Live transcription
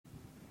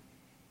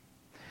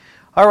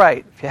All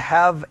right, if you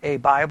have a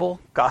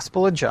Bible,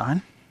 Gospel of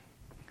John,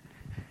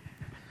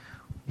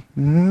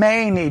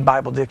 may need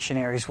Bible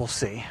dictionaries, we'll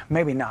see.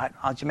 Maybe not.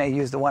 You may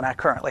use the one I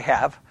currently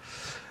have.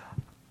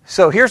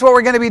 So here's what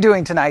we're going to be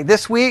doing tonight.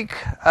 This week,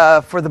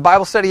 for the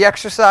Bible study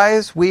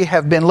exercise, we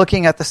have been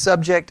looking at the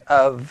subject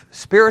of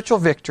spiritual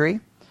victory.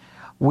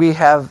 We've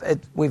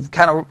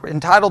kind of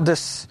entitled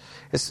this,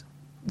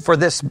 for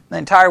this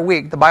entire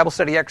week, the Bible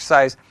study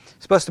exercise,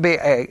 supposed to be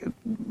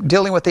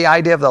dealing with the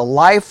idea of the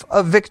life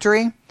of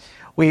victory.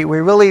 We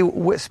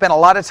really spent a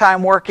lot of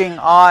time working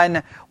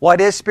on what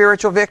is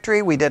spiritual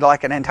victory. We did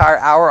like an entire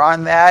hour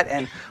on that,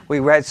 and we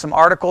read some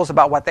articles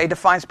about what they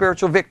define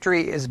spiritual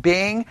victory as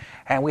being,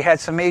 and we had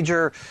some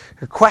major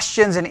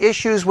questions and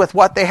issues with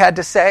what they had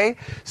to say.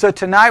 So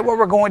tonight what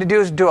we're going to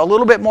do is do a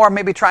little bit more,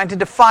 maybe trying to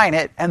define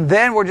it, and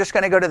then we're just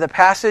going to go to the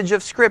passage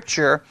of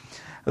Scripture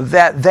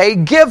that they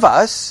give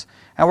us,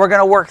 and we're going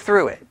to work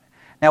through it.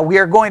 Now we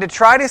are going to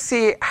try to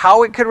see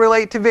how it could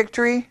relate to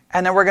victory,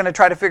 and then we're going to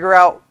try to figure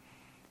out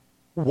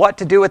what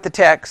to do with the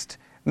text,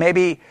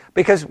 maybe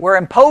because we're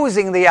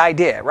imposing the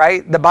idea,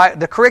 right?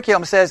 The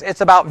curriculum says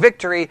it's about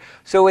victory,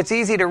 so it's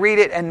easy to read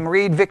it and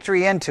read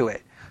victory into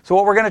it. So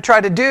what we're going to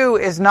try to do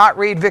is not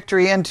read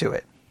victory into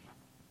it.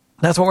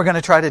 That's what we're going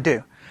to try to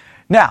do.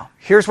 Now,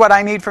 here's what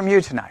I need from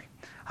you tonight.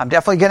 I'm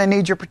definitely going to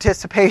need your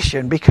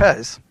participation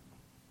because,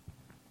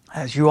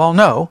 as you all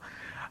know,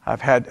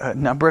 I've had a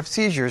number of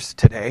seizures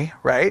today,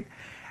 right?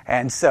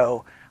 And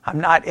so I'm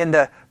not in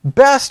the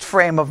best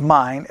frame of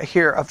mind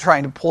here of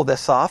trying to pull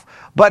this off.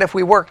 But if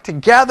we work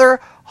together,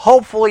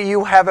 hopefully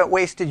you haven't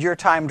wasted your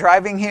time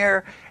driving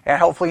here, and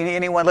hopefully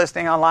anyone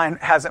listening online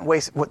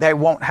they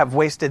won't have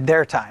wasted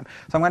their time.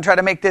 So I'm going to try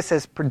to make this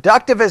as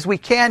productive as we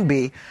can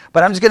be,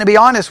 but I'm just going to be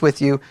honest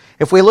with you.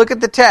 If we look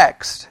at the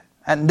text,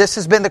 and this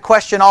has been the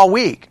question all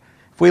week,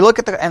 if we look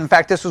at in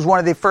fact, this was one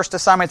of the first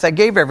assignments I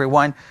gave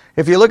everyone.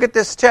 If you look at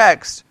this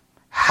text,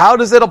 how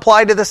does it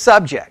apply to the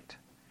subject?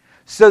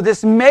 So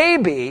this may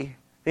be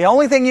the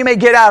only thing you may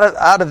get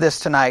out of this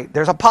tonight.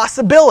 There's a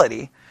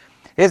possibility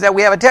is that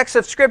we have a text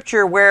of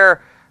Scripture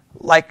where,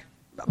 like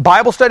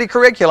Bible study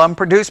curriculum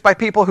produced by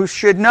people who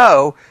should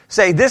know,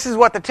 say this is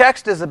what the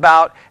text is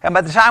about, and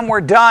by the time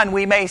we're done,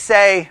 we may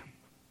say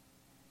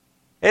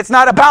it's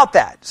not about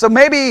that. So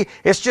maybe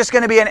it's just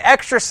going to be an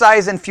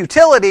exercise in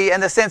futility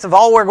in the sense of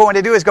all we're going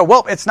to do is go,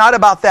 well, it's not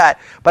about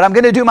that, but I'm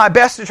going to do my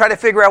best to try to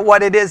figure out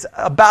what it is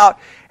about,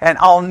 and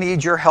I'll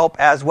need your help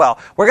as well.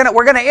 We're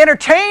going to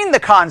entertain the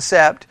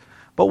concept,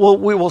 but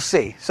we will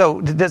see. So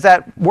does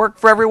that work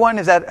for everyone?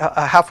 Is that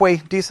a halfway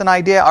decent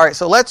idea? All right,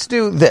 so let's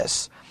do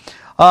this.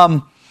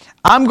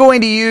 I'm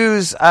going to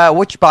use,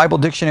 which Bible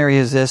dictionary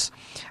is this?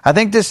 I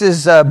think this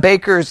is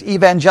Baker's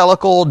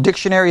Evangelical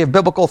Dictionary of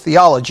Biblical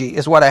Theology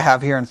is what I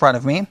have here in front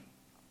of me.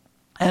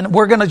 And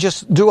we're going to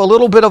just do a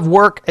little bit of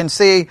work and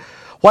see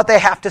what they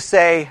have to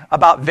say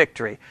about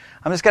victory.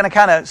 I'm just going to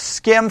kind of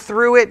skim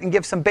through it and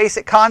give some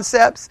basic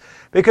concepts,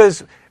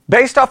 because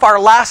based off our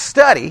last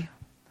study,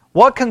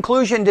 what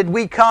conclusion did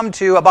we come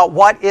to about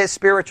what is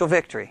spiritual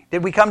victory?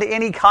 Did we come to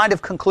any kind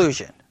of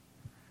conclusion?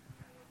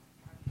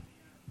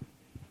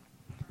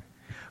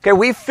 Okay,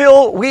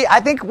 I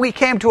think we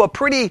came to a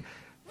pretty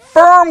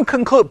firm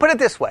conclusion. Put it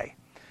this way.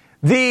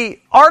 The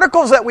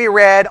articles that we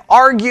read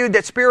argued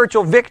that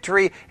spiritual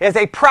victory is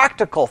a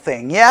practical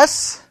thing,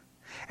 yes?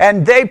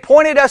 And they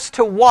pointed us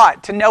to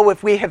what? To know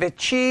if we have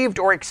achieved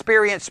or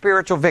experienced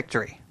spiritual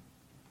victory.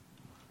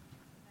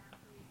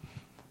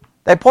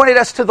 They pointed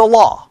us to the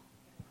law.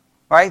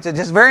 Right? So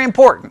this is very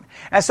important.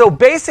 And so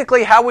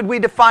basically, how would we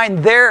define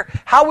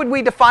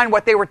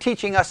what they were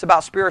teaching us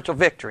about spiritual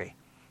victory?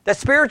 That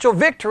spiritual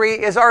victory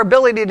is our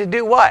ability to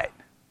do what?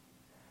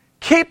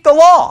 Keep the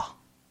law.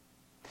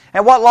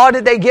 And what law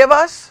did they give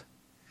us?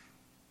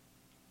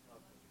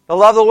 To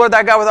love the Lord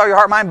thy God with all your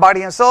heart, mind,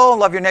 body, and soul, and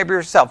love your neighbor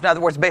yourself. In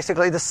other words,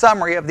 basically the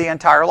summary of the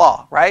entire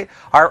law, right?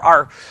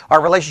 Our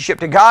relationship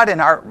to God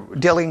and our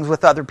dealings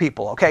with other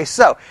people. Okay,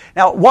 so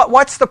now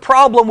what's the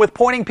problem with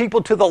pointing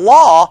people to the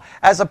law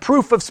as a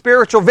proof of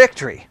spiritual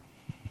victory?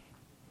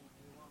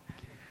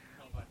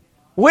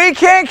 We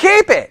can't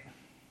keep it.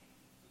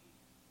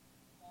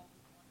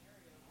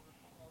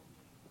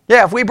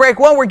 Yeah, if we break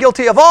one, we're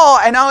guilty of all,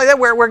 and not only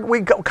that,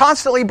 we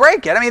constantly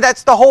break it. I mean,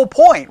 that's the whole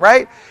point,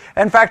 right?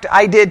 In fact,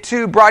 I did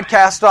 2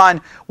 broadcasts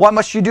on what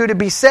must you do to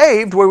be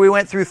saved, where we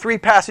went through 3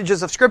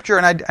 passages of Scripture,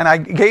 and I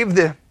gave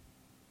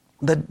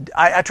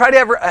I try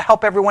to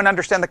help everyone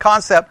understand the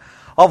concept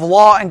of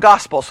law and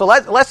gospel. So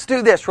let's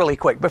do this really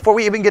quick before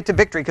we even get to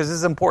victory, because this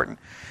is important.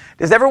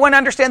 Does everyone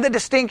understand the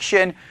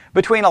distinction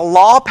between a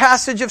law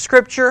passage of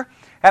Scripture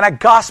and a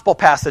gospel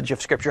passage of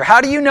Scripture?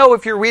 How do you know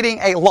if you're reading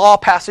a law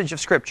passage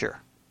of Scripture?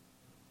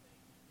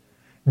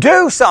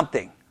 Do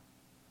something.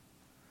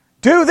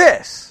 Do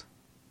this.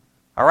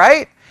 All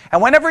right?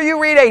 And whenever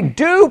you read a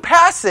do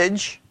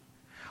passage,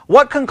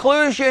 what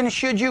conclusion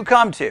should you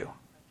come to?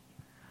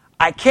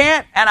 I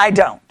can't and I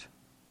don't.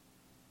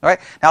 All right?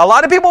 Now, a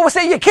lot of people will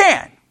say you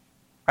can.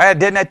 Right? I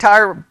did an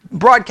entire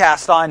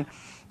broadcast on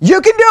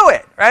you can do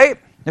it, right?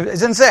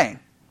 It's insane.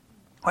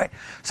 Right?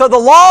 So the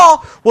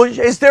law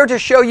is there to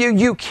show you,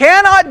 you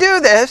cannot do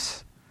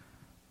this.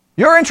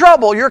 You're in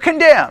trouble. You're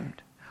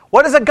condemned.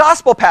 What does a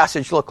gospel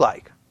passage look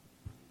like?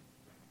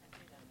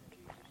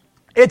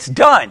 It's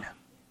done.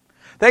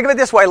 Think of it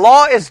this way.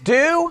 Law is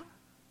due.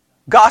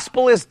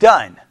 Gospel is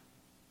done.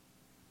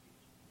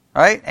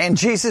 Right? And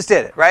Jesus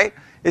did it, right?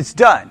 It's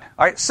done.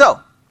 All right? So,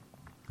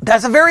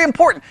 that's a very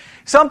important.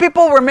 Some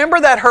people remember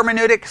that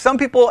hermeneutic. Some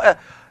people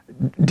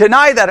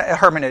deny that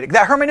hermeneutic.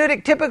 That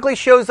hermeneutic typically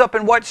shows up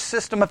in what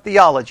system of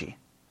theology?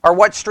 Or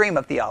what stream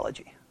of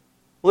theology?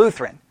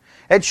 Lutheran.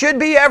 It should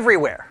be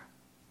everywhere.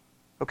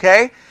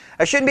 Okay?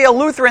 It shouldn't be a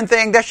Lutheran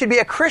thing. That should be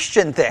a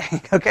Christian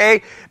thing.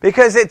 Okay?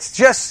 Because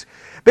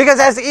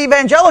as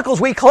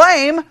evangelicals, we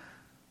claim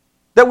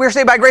that we're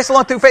saved by grace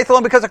alone, through faith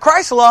alone, because of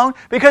Christ alone,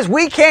 because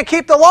we can't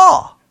keep the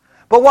law.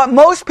 But what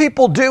most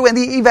people do in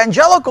the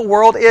evangelical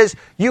world is,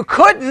 you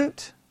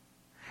couldn't,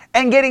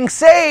 and getting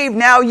saved,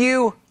 now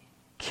you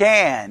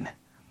can.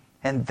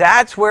 And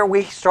that's where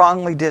we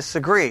strongly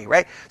disagree,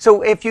 right?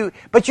 So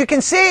but you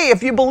can see,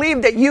 if you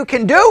believe that you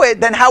can do it,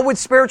 then how would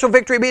spiritual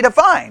victory be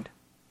defined?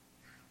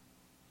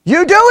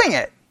 You doing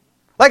it.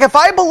 Like if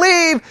I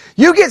believe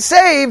you get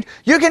saved,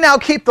 you can now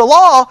keep the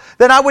law,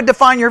 then I would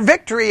define your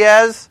victory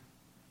as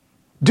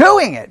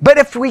doing it. But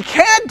if we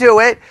can't do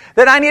it,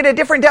 then I need a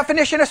different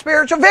definition of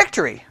spiritual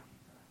victory.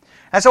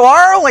 And so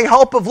our only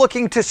hope of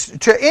looking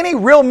to any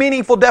real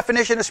meaningful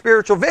definition of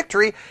spiritual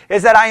victory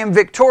is that I am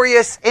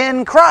victorious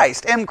in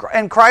Christ. In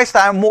Christ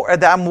I'm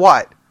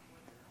what?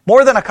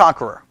 More than a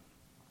conqueror.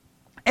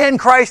 In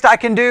Christ I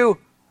can do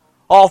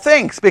all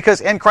things,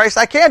 because in Christ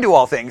I can do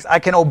all things. I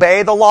can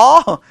obey the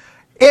law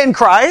in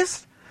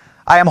Christ.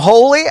 I am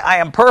holy, I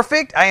am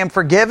perfect, I am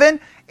forgiven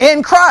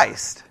in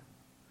Christ.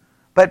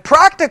 But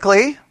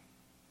practically,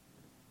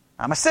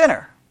 I'm a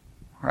sinner.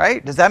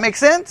 Right? Does that make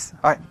sense?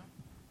 All right.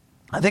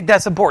 I think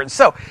that's important.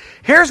 So,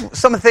 here's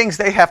some of the things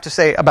they have to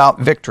say about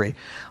victory.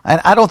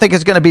 And I don't think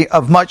it's going to be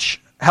of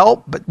much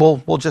help, but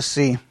we'll just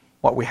see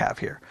what we have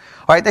here.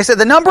 All right, they said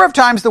the number of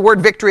times the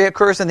word victory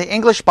occurs in the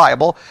English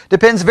Bible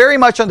depends very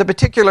much on the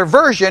particular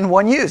version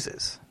one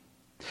uses.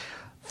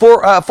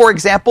 For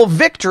example,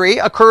 victory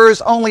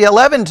occurs only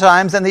 11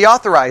 times in the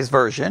Authorized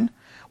Version,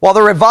 while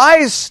the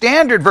Revised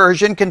Standard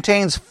Version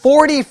contains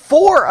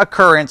 44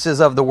 occurrences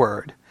of the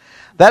word.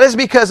 That is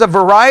because a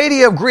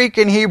variety of Greek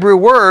and Hebrew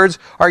words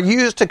are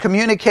used to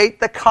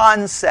communicate the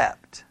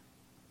concept.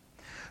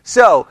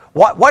 So,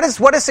 what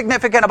is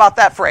significant about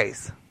that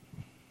phrase?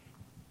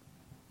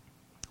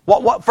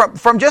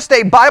 From just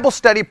a Bible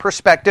study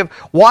perspective,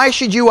 why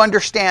should you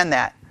understand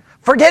that?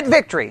 Forget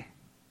victory.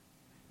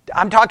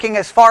 I'm talking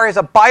as far as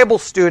a Bible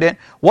student,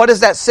 what does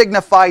that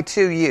signify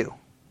to you?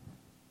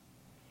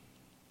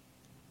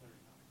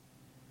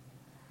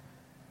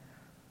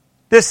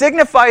 This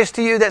signifies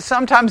to you that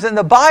sometimes in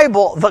the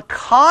Bible, the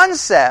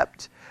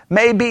concept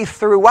may be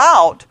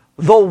throughout.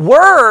 The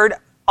word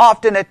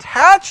often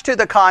attached to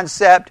the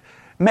concept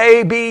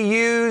may be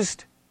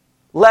used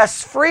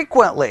less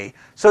frequently.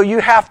 So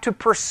you have to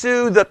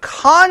pursue the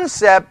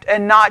concept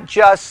and not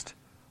just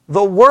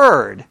the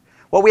word.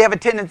 What we have a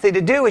tendency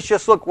to do is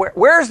just look,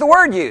 where is the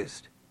word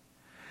used?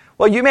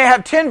 Well, you may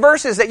have 10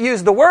 verses that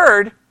use the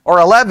word, or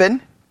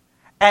 11,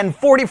 and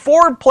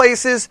 44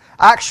 places,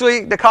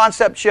 actually, the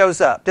concept shows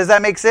up. Does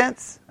that make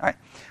sense? All right.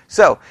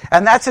 So,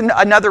 and that's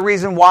another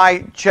reason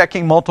why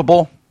checking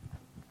multiple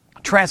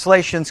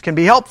translations can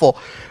be helpful.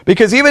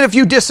 Because even if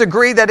you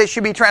disagree that it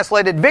should be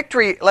translated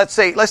victory, let's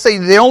say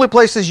the only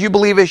places you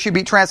believe it should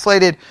be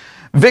translated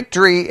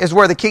victory is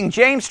where the King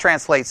James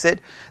translates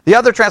it. The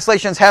other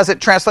translations has it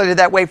translated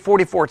that way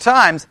 44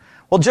 times.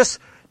 Well, just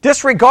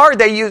disregard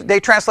they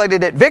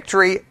translated it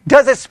victory.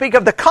 Does it speak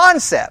of the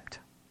concept?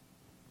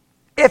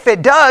 If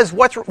it does,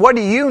 what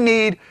do you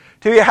need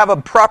to have a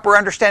proper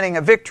understanding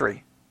of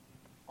victory?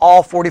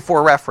 All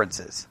 44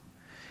 references.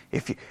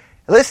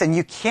 Listen,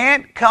 you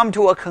can't come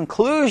to a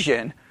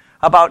conclusion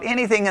about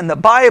anything in the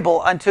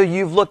Bible until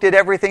you've looked at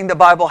everything the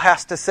Bible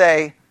has to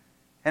say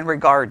in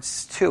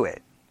regards to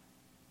it.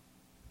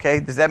 Okay,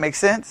 does that make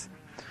sense?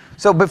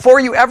 So before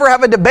you ever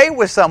have a debate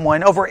with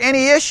someone over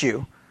any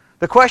issue,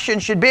 the question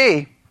should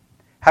be,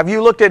 have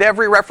you looked at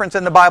every reference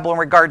in the Bible in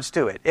regards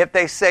to it? If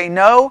they say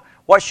no,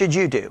 what should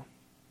you do?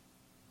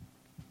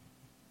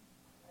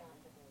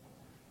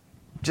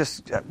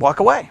 Just walk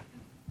away.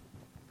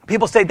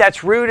 People say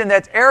that's rude and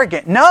that's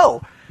arrogant.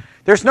 No,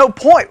 there's no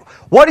point.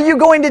 What are you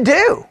going to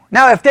do?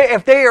 Now, if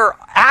they are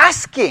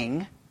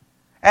asking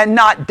and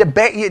not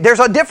debate, there's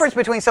a difference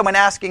between someone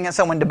asking and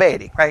someone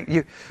debating, right?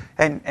 You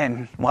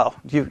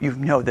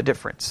know the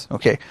difference.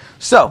 Okay,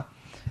 so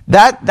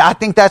I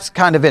think that's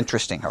kind of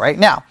interesting. All right,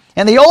 now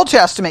in the Old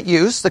Testament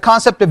use, the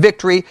concept of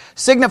victory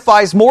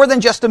signifies more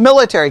than just a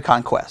military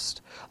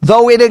conquest,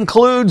 though it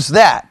includes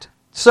that.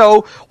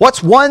 So,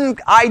 what's one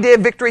idea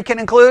victory can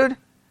include?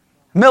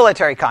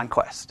 Military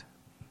conquest.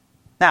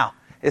 Now,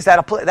 is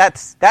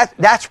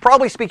that's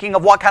probably speaking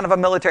of what kind of a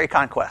military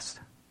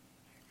conquest?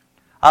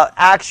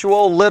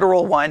 Actual,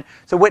 literal one.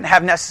 So, it wouldn't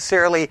have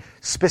necessarily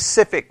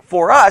specific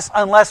for us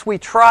unless we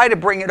try to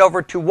bring it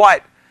over to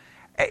what?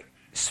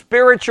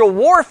 spiritual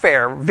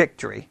warfare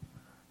victory.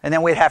 And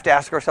then we'd have to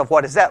ask ourselves,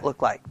 what does that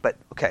look like? But,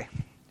 okay,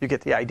 you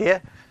get the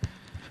idea?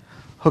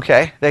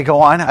 Okay, they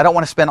go on. I don't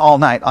want to spend all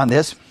night on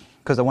this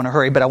because I want to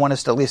hurry, but I want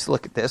us to at least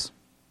look at this.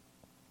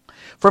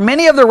 For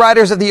many of the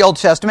writers of the Old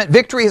Testament,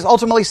 victory is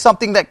ultimately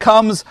something that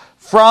comes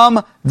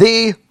from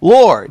the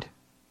Lord.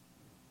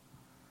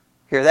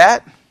 Hear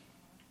that?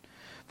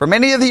 For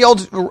many of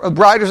the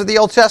writers of the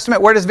Old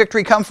Testament, where does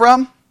victory come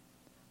from?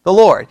 The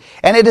Lord.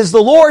 And it is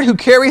the Lord who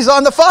carries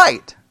on the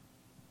fight.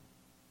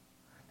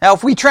 Now,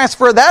 if we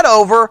transfer that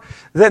over,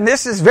 then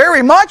this is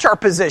very much our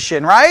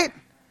position, right?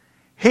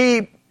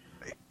 He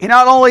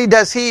not only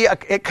does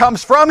it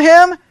comes from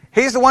him,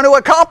 he's the one who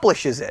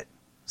accomplishes it.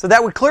 So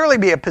that would clearly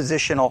be a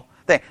positional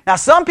thing. Now,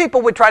 some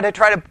people would try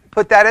to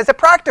put that as a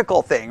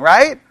practical thing,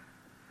 right?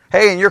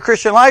 Hey, in your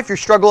Christian life, you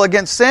struggle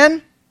against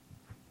sin.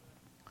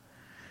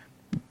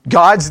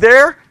 God's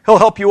there. He'll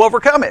help you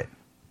overcome it.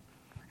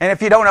 And if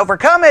you don't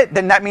overcome it,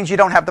 then that means you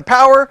don't have the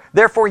power.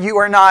 Therefore, you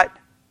are not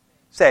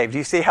saved.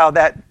 You see how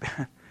that...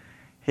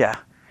 Yeah,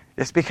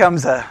 this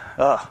becomes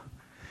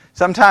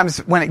sometimes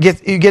when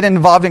you get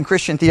involved in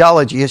Christian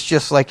theology, it's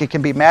just like it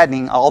can be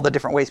maddening all the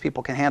different ways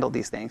people can handle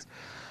these things.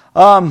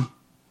 The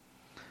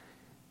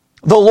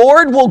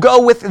Lord will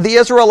go with the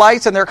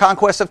Israelites in their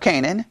conquest of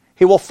Canaan.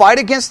 He will fight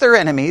against their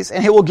enemies,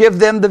 and he will give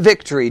them the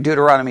victory,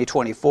 Deuteronomy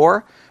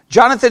 24.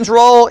 Jonathan's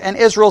role in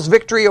Israel's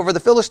victory over the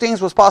Philistines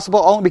was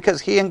possible only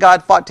because he and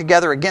God fought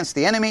together against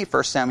the enemy,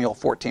 1 Samuel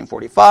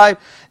 14:45.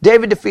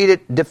 David's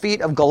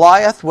defeat of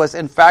Goliath was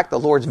in fact the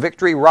Lord's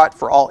victory wrought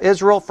for all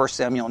Israel, 1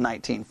 Samuel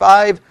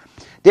 19:5.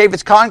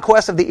 David's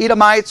conquest of the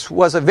Edomites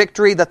was a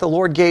victory that the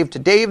Lord gave to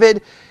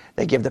David.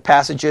 They give the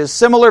passages.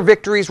 Similar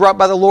victories wrought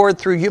by the Lord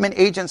through human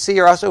agency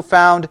are also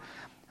found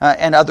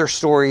in other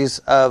stories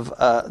of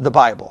the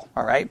Bible,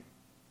 all right?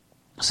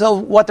 So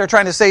what they're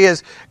trying to say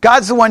is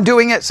God's the one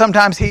doing it.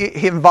 Sometimes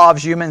he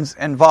involves humans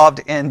involved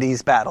in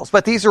these battles.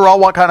 But these are all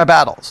what kind of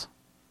battles?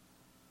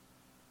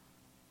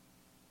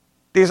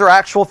 These are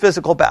actual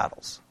physical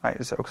battles.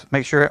 Right? So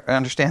make sure I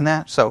understand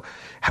that. So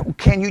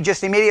can you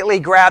just immediately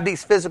grab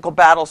these physical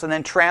battles and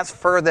then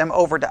transfer them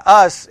over to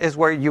us is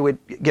where you would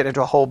get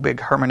into a whole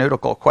big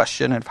hermeneutical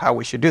question of how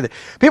we should do that.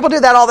 People do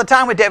that all the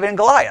time with David and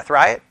Goliath,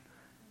 right?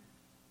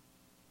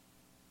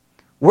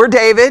 We're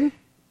David.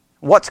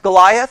 What's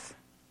Goliath?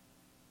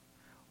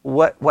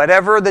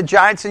 Whatever the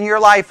giants in your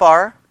life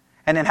are,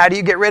 and then how do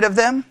you get rid of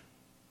them?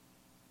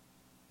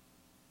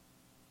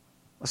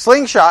 A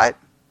slingshot,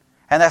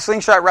 and that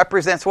slingshot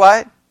represents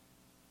what?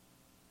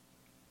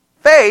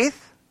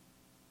 Faith,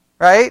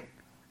 right?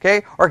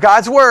 Okay, or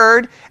God's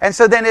Word, and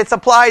so then it's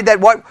applied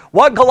that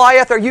what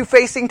Goliath are you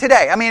facing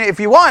today? I mean, if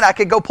you want, I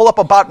could go pull up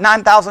about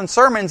 9,000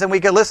 sermons and we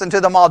could listen to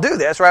them all do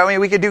this, right? I mean,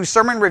 we could do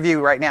sermon review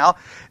right now.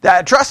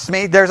 Trust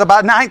me, there's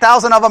about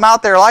 9,000 of them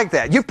out there like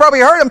that. You've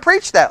probably heard them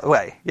preach that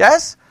way,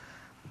 yes?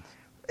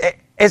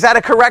 Is that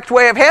a correct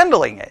way of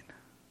handling it?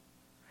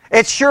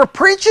 It sure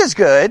preaches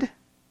good,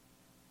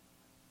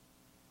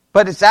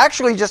 but it's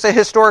actually just a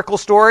historical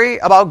story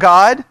about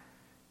God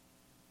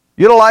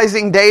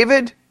utilizing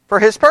David for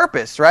his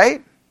purpose,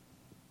 right?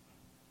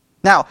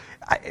 Now,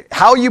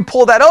 how you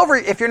pull that over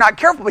if you're not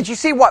careful, but you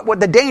see what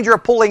the danger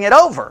of pulling it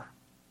over.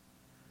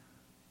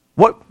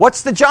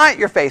 What's the giant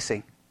you're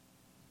facing?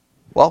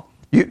 Well,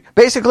 you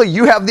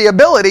have the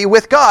ability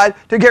with God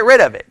to get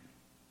rid of it.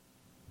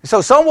 So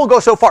some will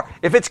go so far.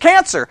 If it's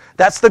cancer,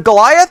 that's the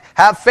Goliath.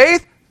 Have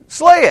faith,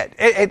 slay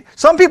it.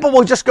 Some people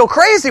will just go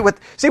crazy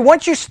with... See,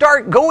 once you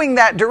start going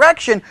that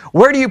direction,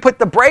 where do you put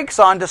the brakes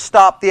on to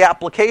stop the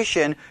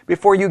application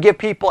before you give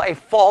people a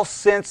false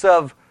sense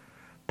of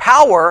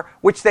power,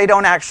 which they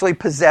don't actually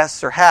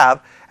possess or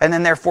have, and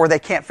then therefore they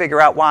can't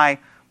figure out why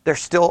they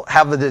still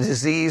have the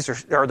disease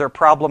or their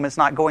problem is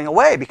not going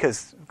away?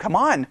 Because, come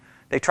on,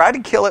 they tried to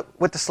kill it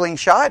with the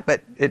slingshot,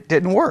 but it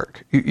didn't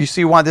work. You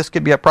see why this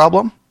could be a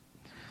problem?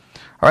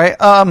 All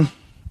right,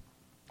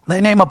 they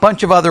name a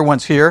bunch of other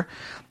ones here.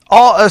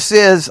 All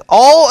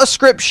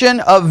ascription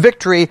of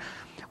victory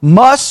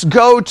must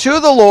go to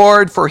the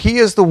Lord, for he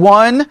is the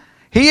one,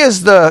 he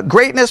is the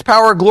greatness,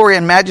 power, glory,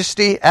 and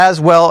majesty, as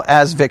well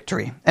as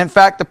victory. In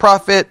fact, the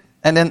prophet,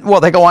 and then,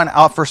 they go on to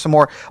offer some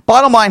more.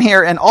 Bottom line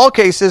here, in all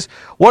cases,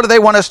 what do they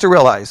want us to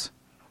realize?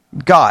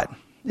 God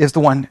is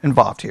the one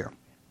involved here.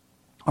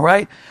 All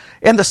right?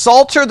 In the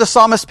Psalter, the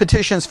psalmist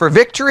petitions for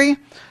victory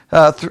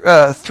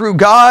through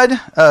God,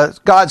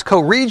 God's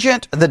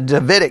co-regent, the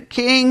Davidic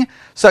king.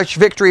 Such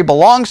victory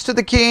belongs to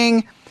the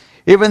king,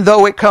 even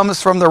though it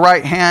comes from the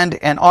right hand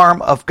and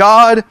arm of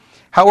God.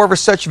 However,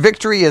 such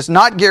victory is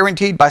not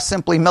guaranteed by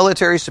simply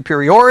military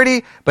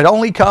superiority, but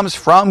only comes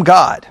from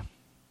God.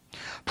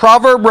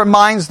 Proverb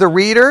reminds the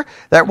reader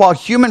that while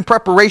human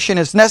preparation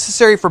is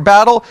necessary for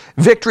battle,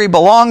 victory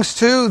belongs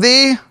to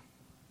the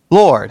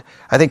Lord.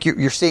 I think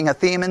you're seeing a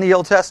theme in the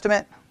Old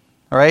Testament,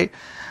 all right?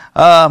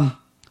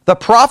 The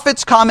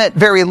prophets comment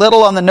very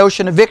little on the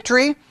notion of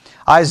victory.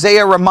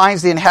 Isaiah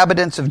reminds the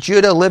inhabitants of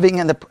Judah living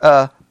in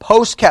the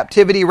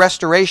post-captivity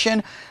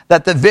restoration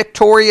that the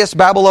victorious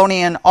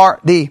Babylonian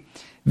army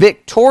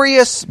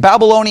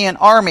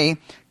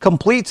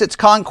completes its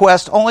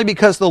conquest only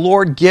because the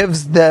Lord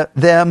gives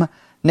them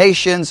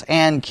nations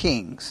and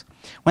kings.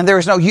 When there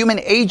is no human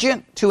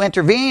agent to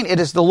intervene, it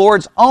is the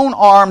Lord's own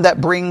arm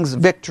that brings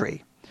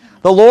victory.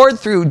 The Lord,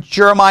 through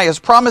Jeremiah's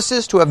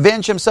promises to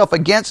avenge himself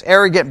against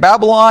arrogant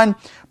Babylon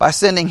by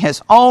sending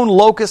his own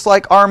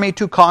locust-like army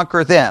to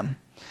conquer them.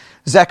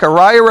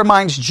 Zechariah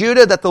reminds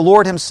Judah that the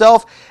Lord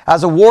himself,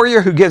 as a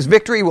warrior who gives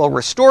victory, will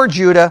restore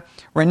Judah,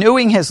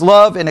 renewing his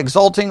love and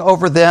exulting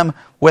over them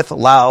with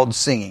loud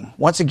singing.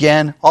 Once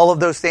again, all of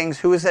those things,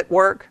 who is at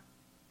work?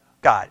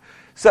 God.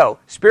 So,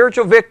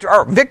 spiritual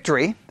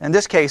victory, in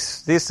this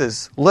case, this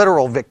is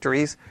literal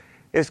victories,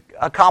 is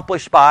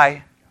accomplished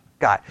by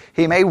God.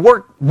 He may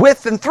work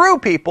with and through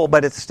people,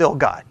 but it's still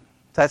God.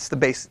 That's the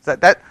basis.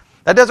 That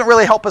doesn't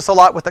really help us a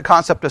lot with the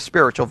concept of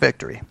spiritual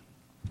victory.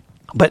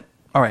 But,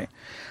 all right.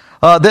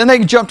 Then they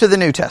jump to the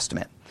New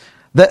Testament.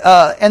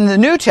 In the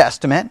New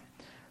Testament,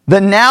 the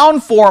noun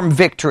form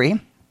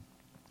victory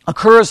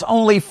occurs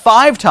only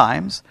 5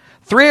 times,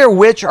 3 of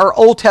which are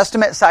Old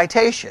Testament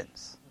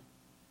citations.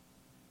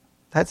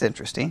 That's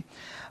interesting.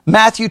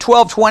 Matthew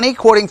 12:20,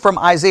 quoting from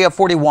Isaiah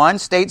 41,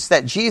 states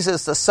that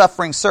Jesus, the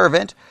suffering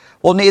servant,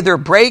 will neither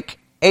break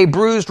a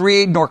bruised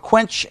reed nor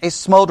quench a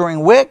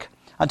smoldering wick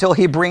until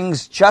he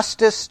brings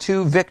justice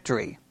to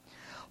victory.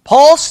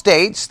 Paul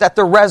states that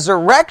the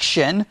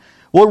resurrection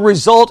will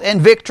result in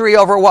victory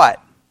over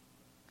what?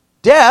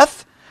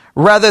 Death,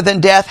 rather than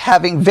death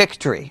having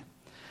victory.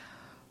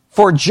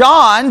 For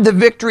John, the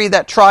victory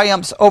that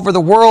triumphs over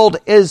the world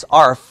is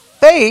our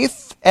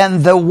faith,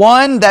 and the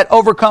one that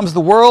overcomes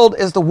the world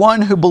is the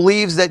one who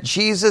believes that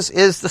Jesus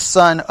is the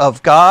Son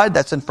of God.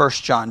 That's in 1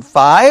 John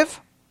 5.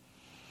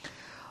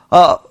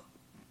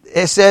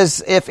 It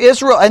says, if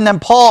Israel, and then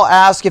Paul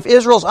asks, if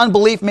Israel's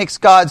unbelief makes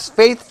God's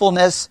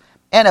faithfulness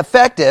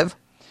ineffective,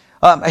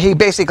 he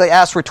basically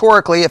asks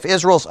rhetorically if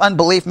Israel's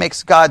unbelief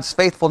makes God's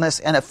faithfulness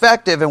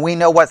ineffective, and we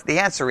know what the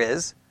answer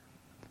is.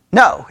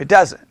 No, it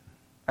doesn't.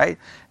 Right?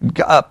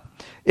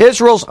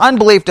 Israel's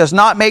unbelief does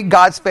not make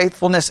God's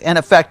faithfulness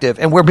ineffective,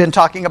 and we've been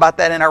talking about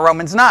that in our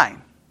Romans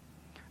 9,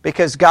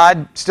 because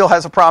God still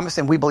has a promise,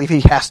 and we believe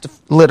he has to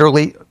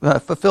literally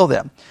fulfill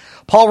them.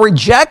 Paul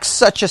rejects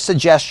such a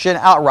suggestion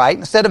outright,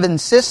 instead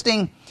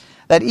insisting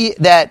that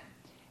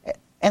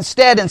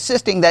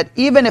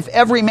even if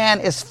every man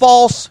is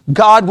false,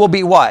 God will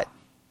be what?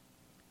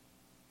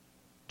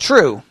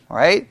 True,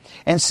 right?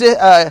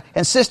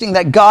 Insisting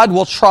that God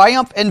will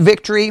triumph in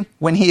victory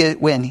when he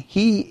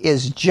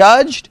is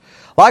judged.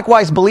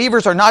 Likewise,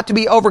 believers are not to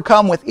be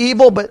overcome with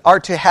evil, but are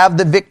to have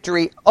the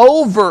victory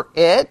over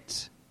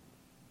it.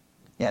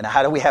 Yeah, now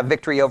how do we have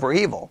victory over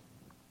evil?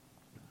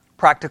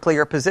 Practically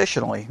or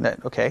positionally,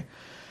 okay?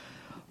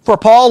 For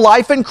Paul,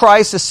 life in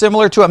Christ is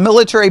similar to a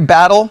military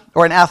battle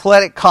or an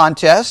athletic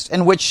contest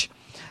in which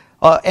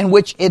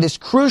it is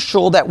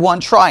crucial that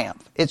one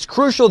triumph. It's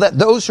crucial that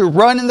those who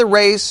run in the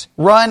race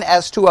run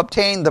as to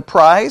obtain the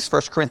prize,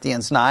 1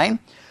 Corinthians 9.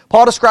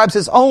 Paul describes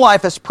his own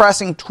life as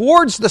pressing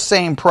towards the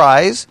same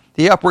prize,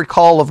 the upward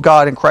call of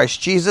God in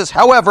Christ Jesus.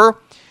 However,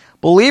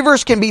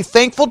 believers can be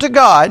thankful to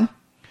God,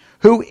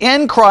 who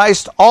in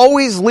Christ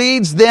always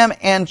leads them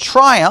in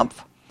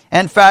triumph.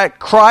 In fact,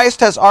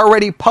 Christ has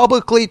already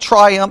publicly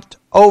triumphed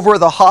over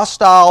the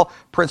hostile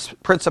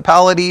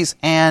principalities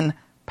and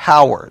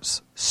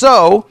powers.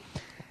 So,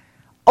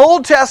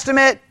 Old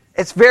Testament,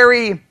 it's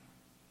very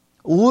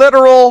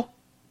literal,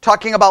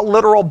 talking about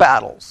literal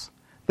battles.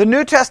 The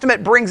New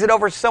Testament brings it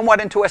over somewhat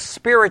into a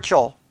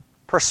spiritual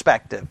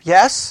perspective.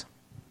 Yes?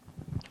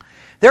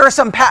 There are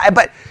some,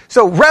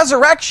 so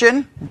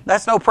resurrection,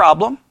 that's no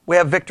problem. We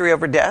have victory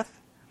over death.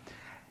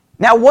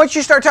 Now, once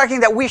you start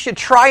talking that we should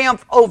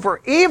triumph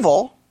over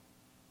evil,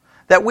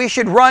 that we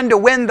should run to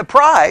win the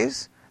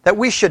prize, that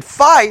we should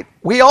fight,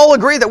 we all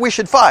agree that we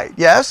should fight,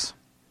 yes?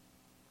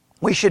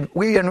 We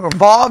are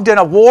involved in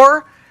a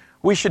war,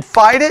 we should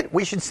fight it,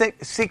 we should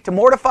seek to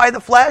mortify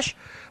the flesh,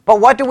 but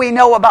what do we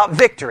know about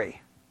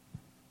victory?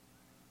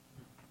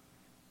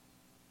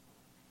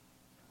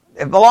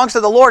 It belongs to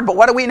the Lord, but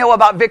what do we know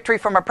about victory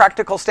from a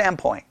practical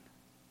standpoint?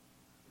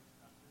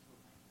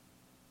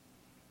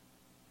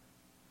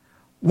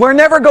 We're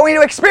never going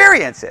to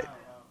experience it.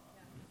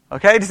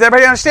 Okay, does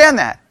everybody understand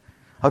that?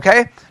 Okay?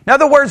 In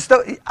other words,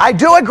 I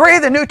do agree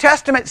the New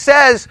Testament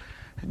says,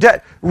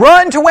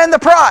 run to win the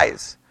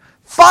prize.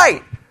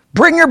 Fight.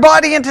 Bring your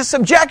body into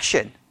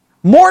subjection.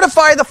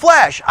 Mortify the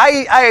flesh.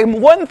 I am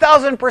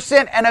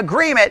 1,000% in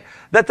agreement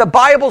that the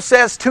Bible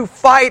says to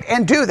fight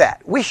and do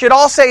that. We should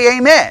all say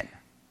amen.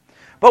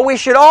 But we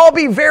should all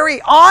be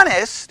very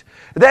honest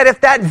that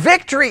if that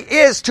victory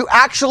is to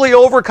actually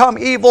overcome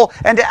evil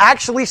and to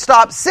actually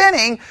stop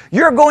sinning,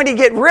 you're going to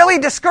get really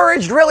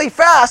discouraged really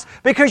fast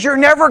because you're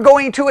never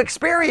going to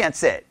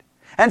experience it.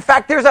 In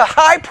fact, there's a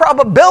high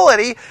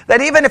probability that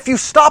even if you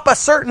stop a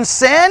certain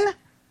sin,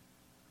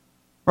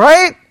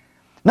 right?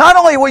 Not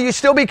only will you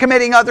still be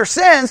committing other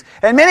sins,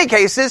 in many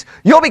cases,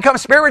 you'll become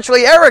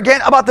spiritually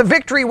arrogant about the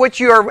victory which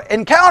you're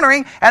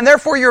encountering, and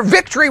therefore your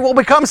victory will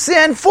become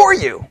sin for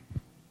you.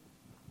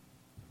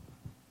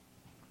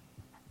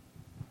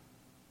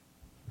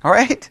 All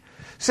right?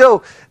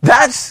 So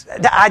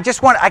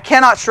I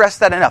cannot stress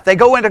that enough. They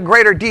go into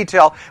greater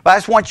detail, but I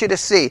just want you to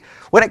see.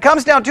 When it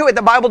comes down to it,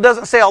 the Bible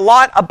doesn't say a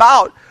lot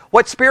about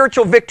what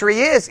spiritual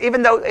victory is,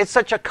 even though it's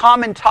such a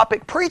common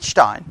topic preached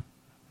on.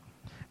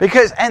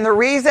 And the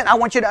reason, I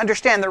want you to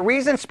understand, the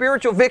reason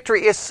spiritual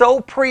victory is so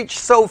preached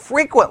so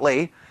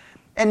frequently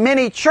in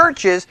many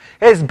churches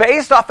is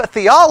based off a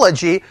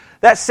theology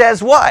that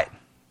says what?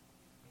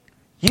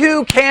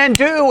 You can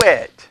do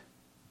it.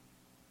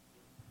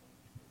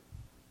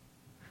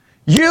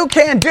 You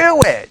can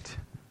do it.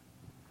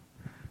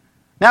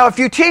 Now, if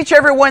you teach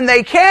everyone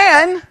they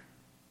can,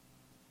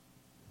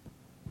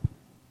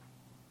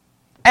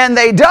 and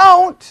they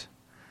don't,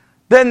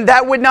 then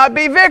that would not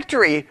be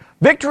victory.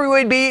 Victory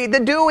would be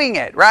the doing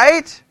it,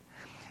 right?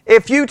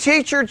 If you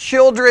teach your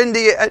children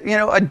the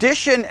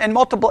addition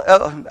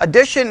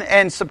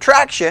and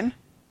subtraction,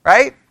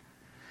 right?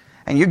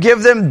 And you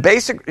give them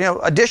basic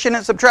addition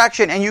and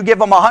subtraction, and you give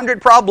them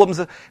 100 problems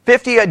of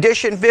 50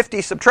 addition,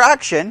 50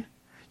 subtraction,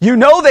 you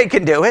know they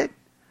can do it.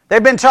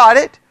 They've been taught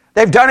it.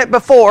 They've done it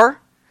before.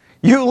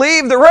 You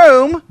leave the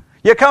room.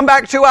 You come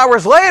back 2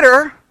 hours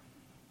later.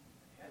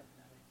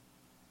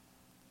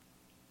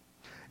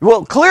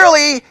 Well,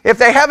 clearly, if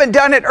they haven't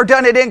done it or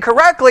done it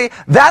incorrectly,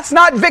 that's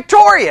not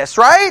victorious,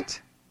 right?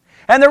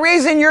 And the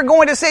reason you're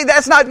going to say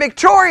that's not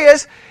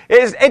victorious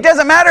is it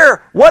doesn't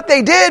matter what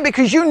they did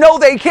because you know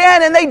they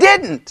can and they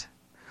didn't.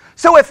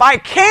 So if I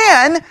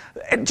can,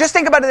 just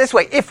think about it this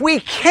way. If we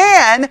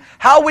can,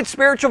 how would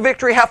spiritual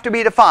victory have to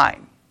be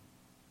defined?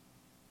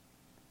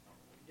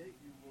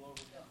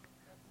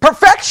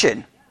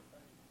 Perfection.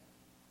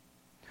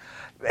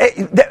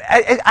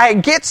 I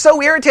get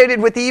so irritated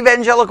with the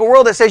evangelical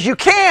world that says you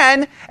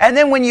can, and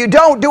then when you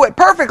don't do it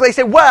perfectly,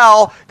 say,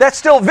 well, that's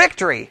still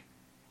victory.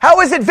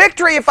 How is it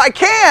victory if I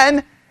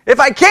can?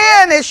 If I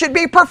can, it should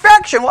be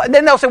perfection. Well,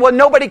 then they'll say, well,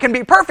 nobody can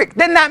be perfect.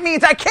 Then that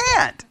means I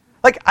can't.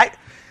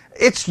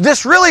 It's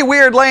this really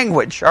weird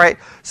language, all right?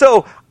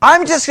 So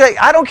I'm just saying,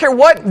 I don't care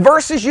what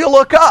verses you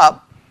look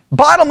up.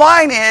 Bottom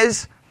line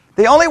is,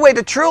 the only way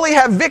to truly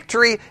have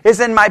victory is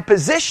in my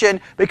position,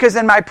 because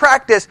in my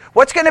practice,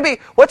 what's going to be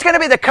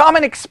the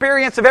common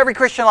experience of every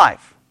Christian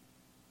life?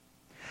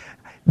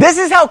 This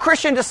is how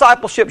Christian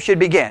discipleship should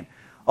begin.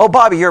 Oh,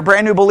 Bobby, you're a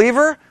brand new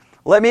believer?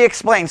 Let me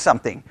explain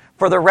something.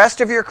 For the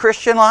rest of your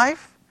Christian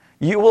life,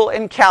 you will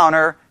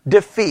encounter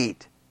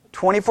defeat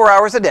 24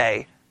 hours a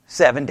day,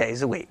 7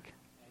 days a week.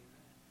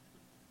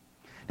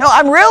 No,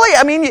 I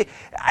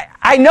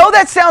know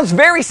that sounds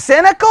very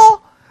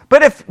cynical,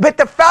 but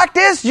the fact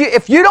is,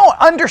 if you don't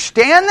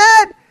understand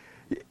that,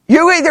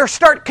 you either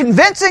start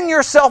convincing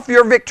yourself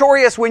you're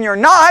victorious when you're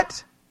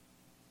not,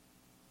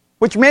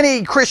 which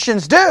many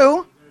Christians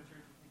do,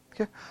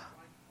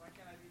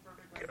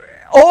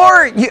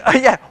 or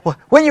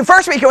when you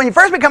first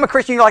become a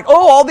Christian, you're like,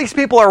 oh, all these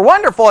people are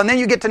wonderful, and then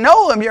you get to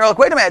know them, you're like,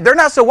 wait a minute, they're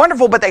not so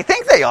wonderful, but they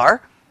think they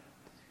are.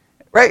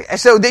 Right?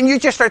 So then you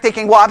just start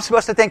thinking, well, I'm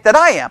supposed to think that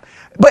I am.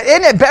 But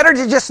isn't it better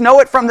to just know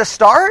it from the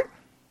start?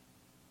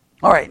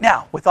 All right,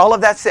 now, with all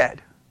of that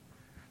said,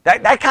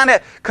 that kind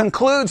of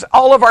concludes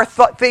all of our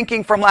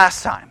thinking from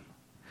last time.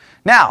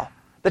 Now,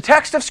 the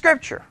text of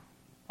Scripture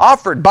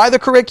offered by the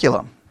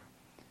curriculum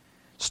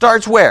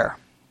starts where?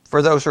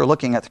 For those who are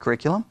looking at the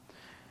curriculum,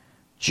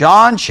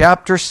 John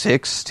chapter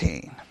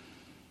 16.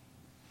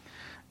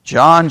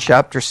 John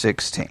chapter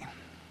 16.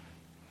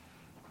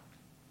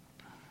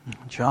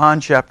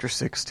 John chapter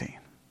 16.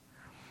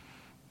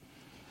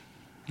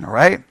 All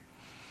right?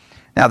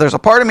 Now, there's a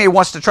part of me who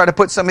wants to try to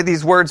put some of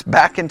these words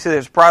back into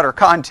this broader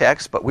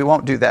context, but we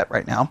won't do that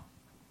right now.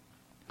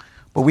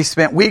 But we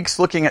spent weeks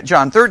looking at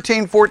John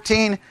 13,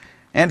 14,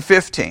 and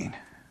 15,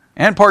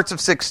 and parts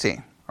of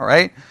 16. All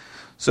right?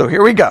 So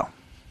here we go.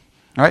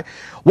 All right?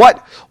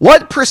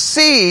 What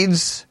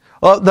precedes...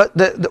 Well,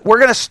 we're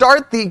going to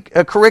start the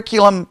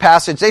curriculum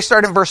passage. They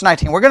start in verse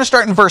 19. We're going to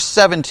start in verse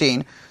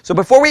 17. So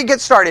before we get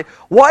started,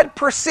 what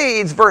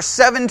precedes verse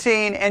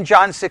 17 in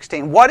John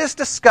 16? What is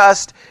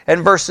discussed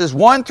in verses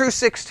 1 through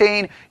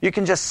 16? You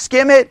can just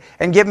skim it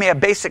and give me a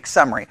basic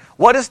summary.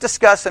 What is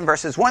discussed in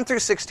verses 1 through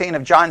 16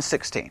 of John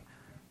 16?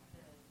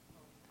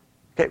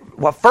 Okay,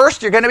 well,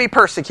 first, you're going to be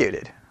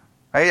persecuted.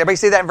 Right? Everybody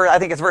see that? I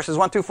think it's verses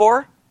 1 through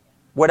 4.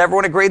 Would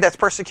everyone agree that's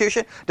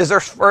persecution? Does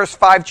verse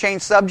 5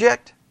 change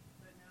subject?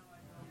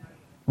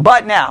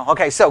 But now.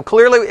 Okay, so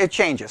clearly it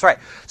changes. Right.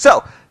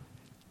 So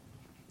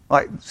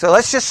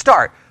let's just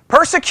start.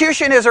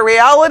 Persecution is a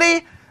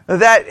reality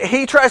that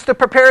he tries to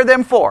prepare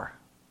them for.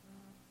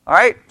 All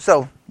right?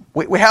 So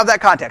we have that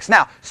context.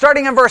 Now,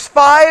 starting in verse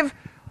 5,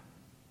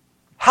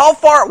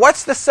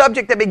 what's the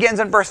subject that begins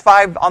in verse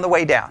 5 on the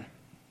way down?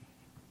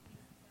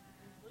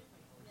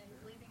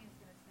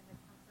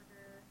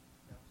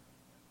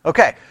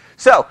 Okay.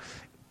 So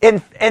in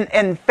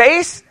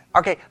face,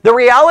 the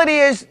reality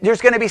is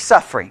there's going to be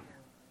suffering.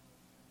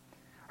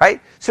 Right?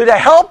 So to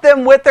help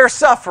them with their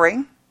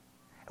suffering,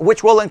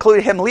 which will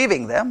include him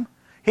leaving them,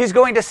 he's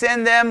going to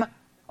send them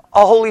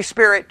a Holy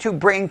Spirit to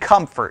bring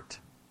comfort.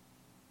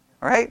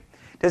 All right?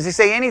 Does he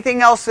say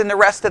anything else in the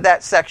rest of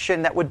that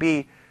section that would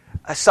be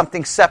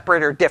something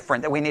separate or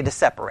different that we need to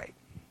separate.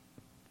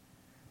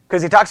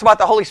 Because he talks about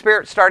the Holy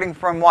Spirit starting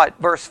from what?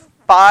 Verse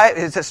 5?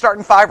 Is it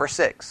starting 5 or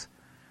 6?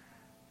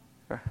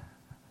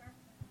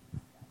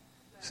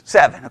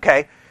 7,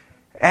 okay.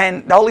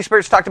 And the Holy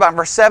Spirit's talked about in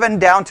verse 7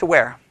 down to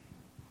where?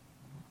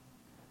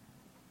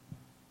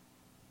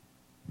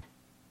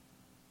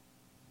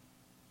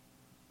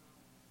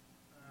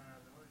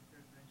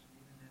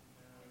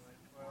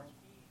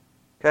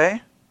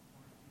 Okay.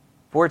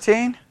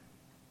 14?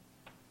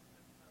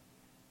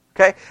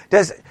 Okay.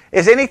 Does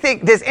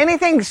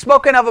anything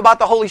spoken of about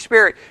the Holy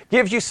Spirit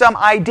gives you some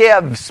idea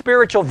of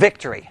spiritual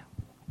victory?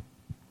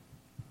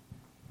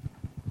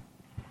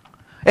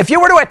 If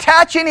you were to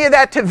attach any of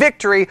that to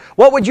victory,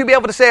 what would you be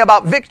able to say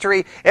about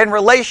victory in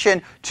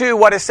relation to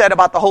what is said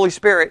about the Holy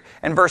Spirit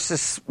in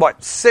verses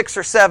 6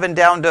 or 7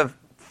 down to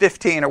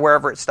 15 or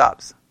wherever it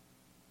stops?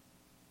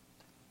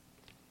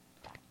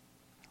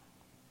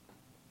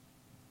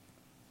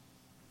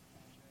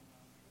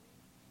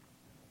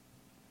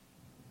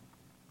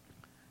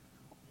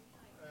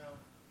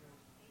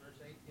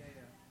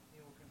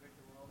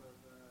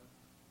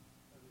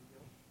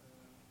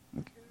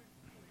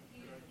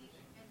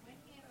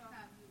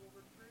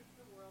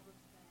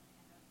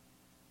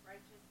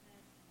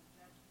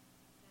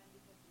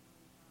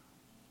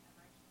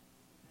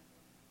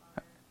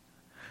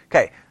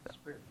 Okay.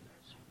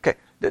 Okay.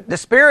 The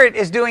Spirit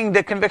is doing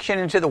the conviction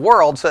into the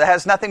world, so that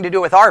has nothing to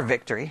do with our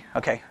victory.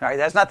 Okay. All right.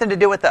 That has nothing to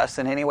do with us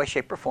in any way,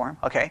 shape, or form.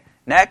 Okay.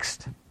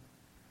 Next.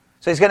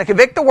 So he's going to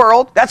convict the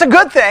world. That's a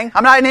good thing.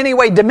 I'm not in any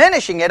way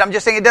diminishing it. I'm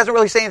just saying it doesn't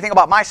really say anything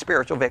about my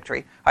spiritual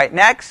victory. All right.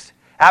 Next.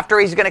 After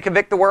he's going to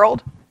convict the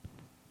world,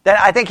 then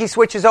I think he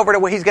switches over to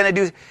what he's going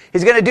to do.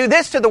 He's going to do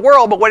this to the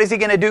world, but what is he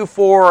going to do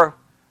for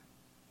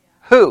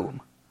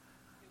whom?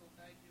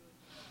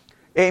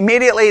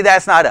 Immediately,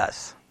 that's not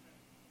us.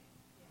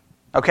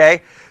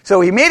 Okay,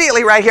 so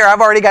immediately right here,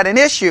 I've already got an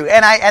issue,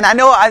 and I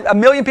know a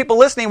million people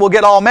listening will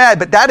get all mad,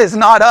 but that is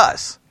not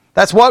us.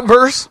 That's what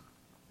verse?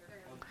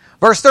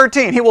 Verse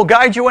 13. He will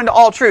guide you into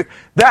all truth.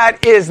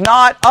 That is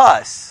not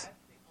us.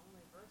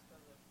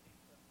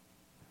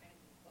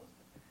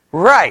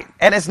 Right,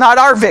 and it's not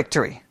our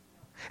victory.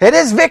 It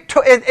is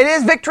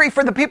victory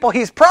for the people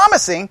he's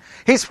promising.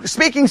 He's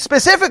speaking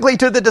specifically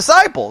to the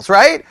disciples,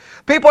 right?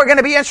 People are going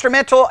to be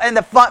instrumental in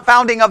the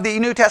founding of the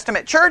New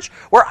Testament church,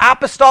 where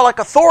apostolic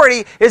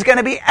authority is going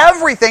to be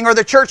everything, or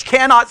the church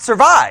cannot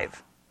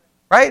survive.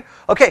 Right?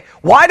 Okay,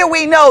 why do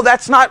we know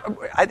that's not,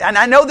 and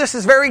I know this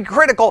is very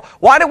critical,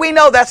 why do we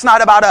know that's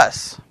not about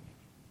us?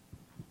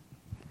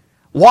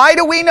 Why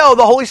do we know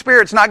the Holy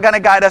Spirit's not going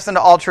to guide us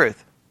into all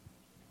truth?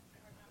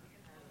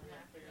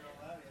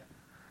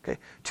 Okay,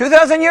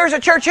 2,000 years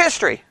of church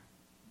history.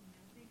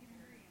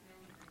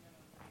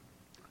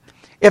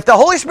 If the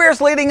Holy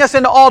Spirit's leading us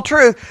into all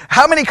truth,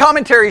 how many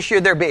commentaries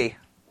should there be?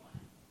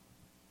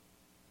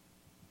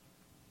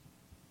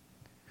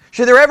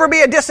 Should there ever be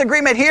a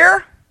disagreement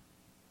here?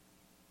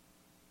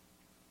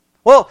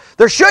 Well,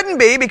 there shouldn't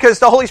be, because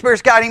the Holy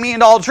Spirit's guiding me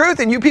into all truth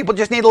and you people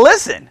just need to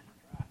listen.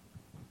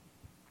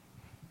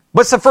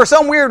 But so for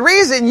some weird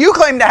reason, you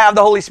claim to have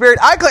the Holy Spirit,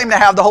 I claim to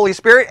have the Holy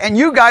Spirit, and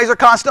you guys are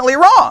constantly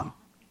wrong.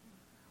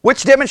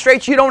 Which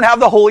demonstrates you don't have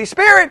the Holy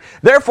Spirit,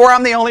 therefore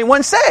I'm the only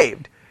one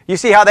saved. You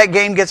see how that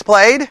game gets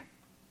played? It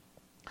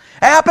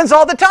happens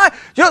all the time.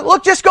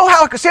 Look, just go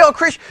see how a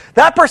Christian,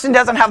 that person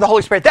doesn't have the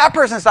Holy Spirit, that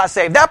person's not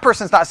saved, that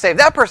person's not saved,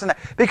 that person,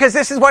 because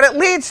this is what it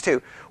leads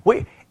to.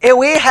 We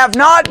have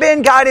not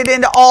been guided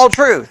into all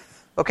truth.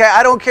 Okay,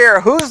 I don't care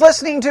who's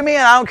listening to me,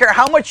 and I don't care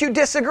how much you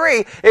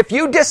disagree. If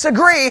you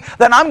disagree,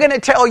 then I'm going to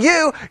tell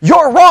you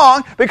you're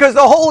wrong, because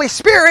the Holy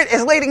Spirit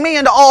is leading me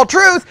into all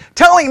truth,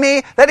 telling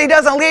me that He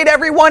doesn't lead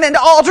everyone into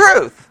all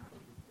truth.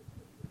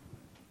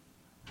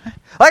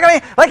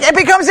 It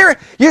becomes there.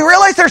 You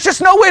realize there's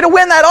just no way to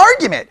win that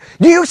argument.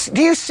 Do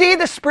you see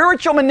the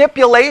spiritual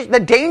manipulation, the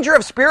danger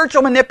of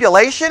spiritual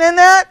manipulation in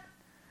that?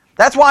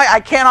 That's why I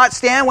cannot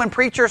stand when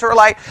preachers are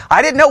like,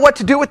 I didn't know what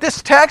to do with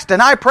this text,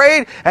 and I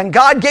prayed, and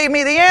God gave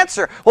me the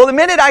answer. Well, the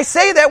minute I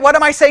say that, what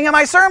am I saying in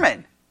my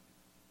sermon?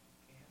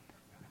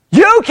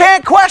 You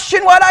can't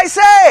question what I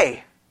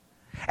say.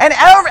 And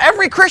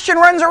every Christian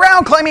runs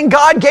around claiming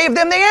God gave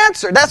them the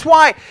answer. That's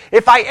why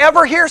if I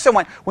ever hear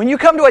someone, when you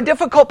come to a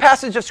difficult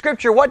passage of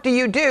Scripture, what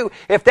do?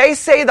 If they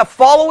say the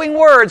following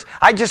words,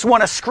 I just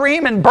want to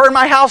scream and burn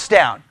my house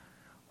down.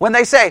 When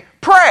they say,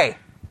 pray.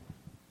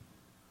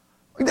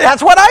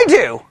 That's what I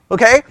do,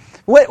 okay?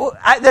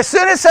 As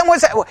soon as someone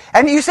says,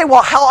 and you say,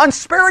 well, how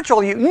unspiritual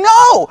are you?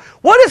 No!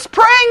 What is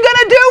praying going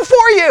to do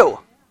for you?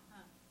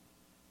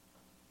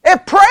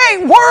 If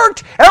praying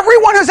worked,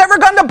 everyone who's ever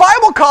gone to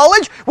Bible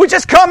college would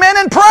just come in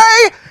and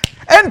pray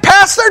and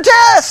pass their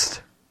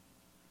test.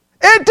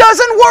 It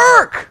doesn't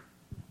work.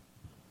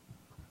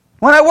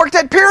 When I worked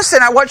at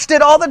Pearson, I watched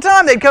it all the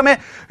time. They'd come in,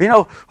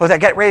 they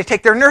get ready to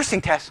take their nursing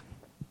test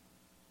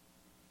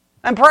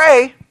and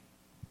pray.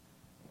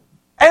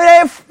 And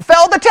they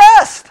failed the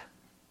test.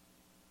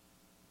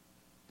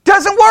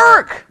 Doesn't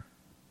work.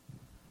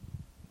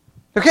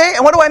 Okay?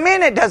 And what do I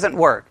mean it doesn't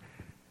work?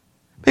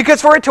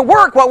 Because for it to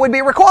work, what would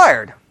be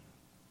required?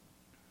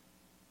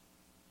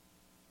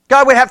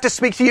 God would have to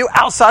speak to you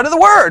outside of the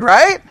Word,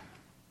 right?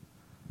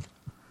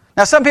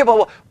 Now, some people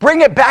will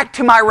bring it back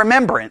to my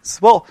remembrance.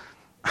 Well,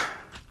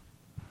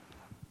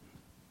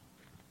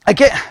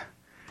 again,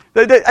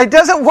 it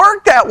doesn't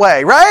work that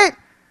way, right?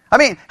 I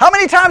mean, how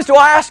many times do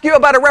I ask you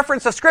about a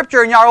reference of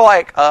Scripture and y'all are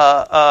like,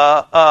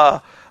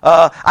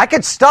 I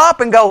could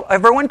stop and go,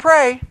 everyone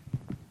pray.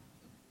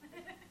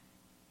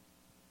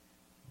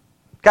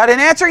 Got an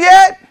answer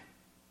yet?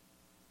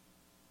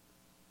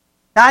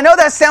 Now, I know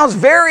that sounds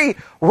very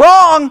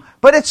wrong,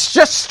 but it's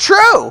just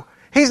true.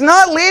 He's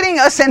not leading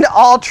us into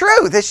all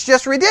truth. It's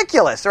just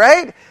ridiculous,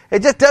 right?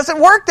 It just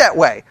doesn't work that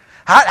way.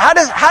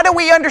 How do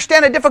we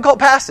understand a difficult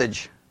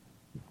passage?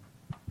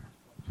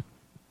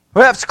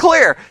 Well, that's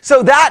clear.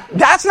 So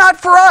that's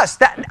not for us.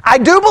 I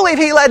do believe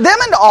he led them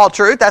into all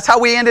truth. That's how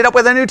we ended up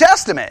with a New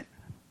Testament.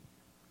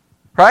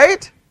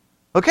 Right?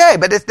 Okay,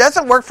 but it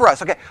doesn't work for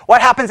us. Okay,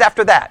 what happens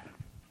after that?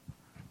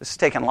 This is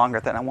taking longer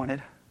than I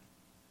wanted.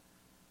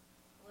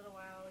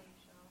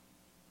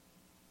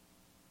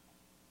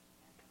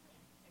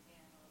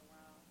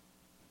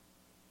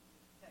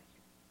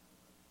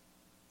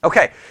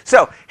 Okay,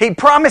 so he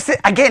promised it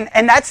again,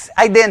 and that's,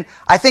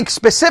 I think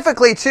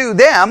specifically to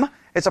them,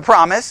 it's a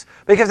promise,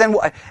 because then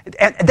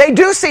and they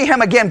do see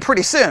him again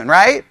pretty soon,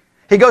 right?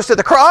 He goes to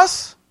the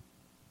cross,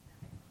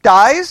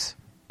 dies,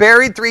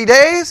 buried 3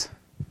 days,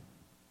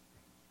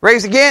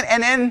 raised again,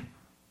 and then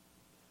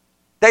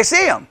they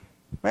see him,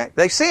 right?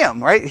 They see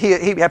him, right?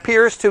 He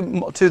appears to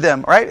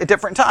them, right, at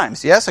different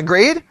times. Yes,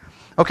 agreed?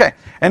 Okay,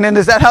 and then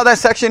is that how that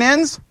section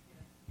ends?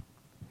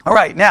 All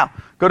right, now,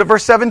 go to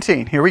verse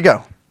 17. Here we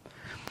go.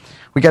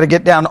 We got to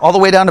get down all the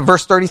way down to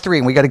verse 33,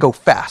 and we got to go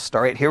fast.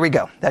 All right, here we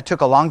go. That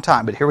took a long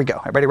time, but here we go.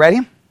 Everybody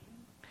ready?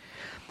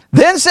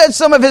 Then said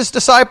some of his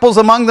disciples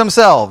among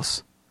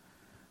themselves,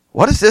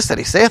 what is this that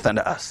he saith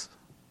unto us?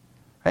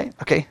 Right?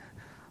 Okay.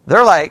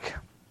 They're like,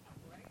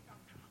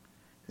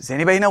 does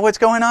anybody know what's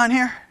going on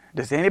here?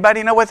 Does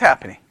anybody know what's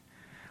happening?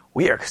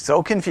 We are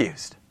so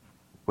confused.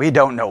 We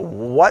don't know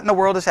what in the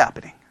world is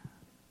happening.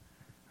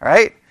 All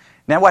right?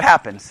 Now what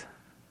happens?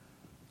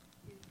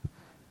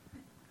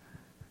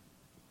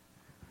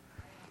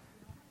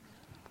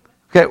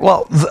 Okay,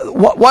 well,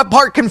 what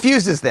part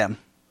confuses them?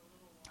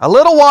 A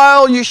little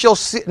while you shall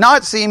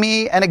not see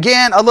me, and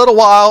again a little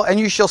while and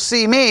you shall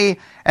see me,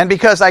 and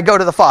because I go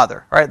to the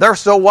Father. All right, they're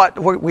so what?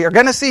 We are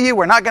going to see you,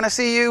 we're not going to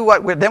see you,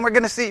 then we're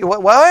going to see you.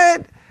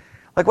 What?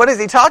 Like, what is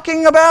he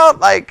talking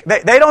about? Like,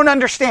 they don't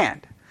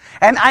understand.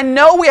 And I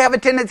know we have a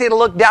tendency to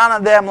look down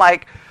on them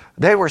like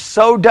they were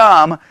so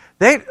dumb.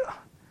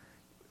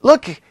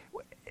 Look,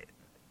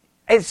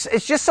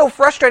 it's just so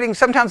frustrating.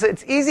 Sometimes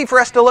it's easy for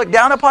us to look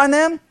down upon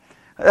them.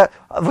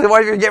 What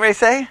did you get ready to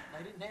say?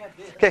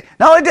 Okay.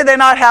 Not only did they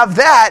not have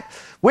that,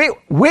 we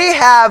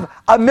have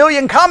a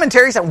million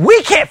commentaries and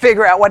we can't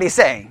figure out what he's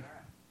saying.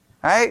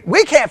 All right?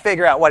 We can't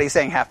figure out what he's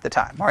saying half the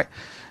time. All right.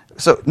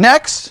 So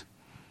next,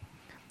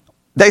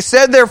 they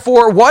said,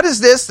 therefore, what is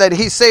this that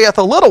he saith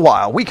a little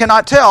while? We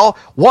cannot tell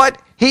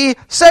what he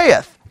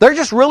saith. They're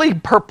just really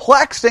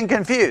perplexed and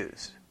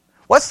confused.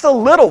 What's the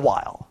little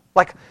while?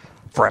 Like,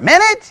 for a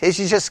minute? Is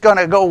he just going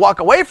to go walk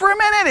away for a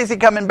minute? Is he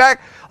coming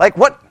back? Like,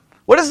 what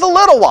is the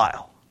little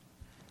while?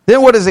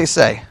 Then what does he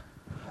say?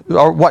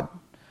 Or what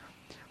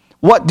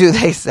do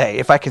they say,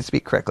 if I can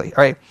speak correctly?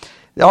 All right.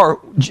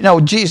 Or, no,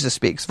 Jesus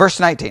speaks. Verse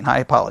 19. I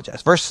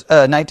apologize. Verse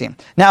 19.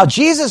 Now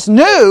Jesus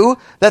knew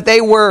that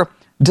they were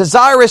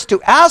desirous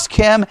to ask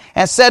him,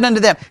 and said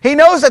unto them. He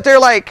knows that they're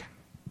like,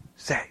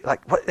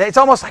 it's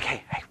almost like,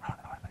 hey,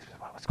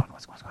 what's going on?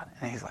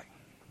 And he's like,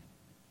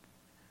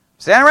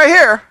 standing right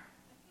here.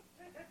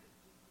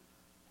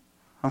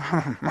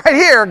 Right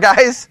here,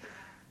 guys.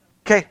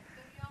 Okay.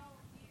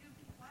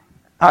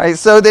 All right,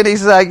 so then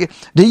he's like,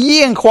 do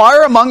ye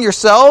inquire among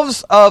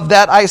yourselves of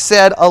that I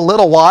said a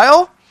little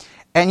while,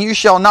 and you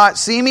shall not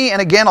see me,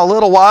 and again a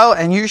little while,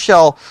 and ye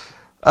shall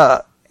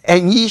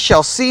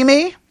see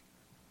me?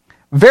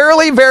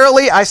 Verily,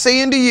 verily, I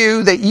say unto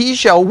you that ye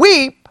shall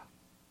weep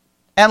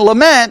and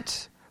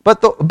lament,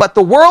 but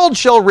the world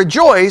shall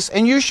rejoice,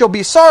 and you shall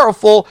be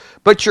sorrowful,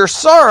 but your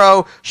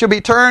sorrow shall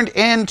be turned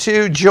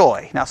into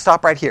joy. Now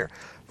stop right here.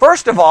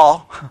 First of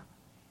all,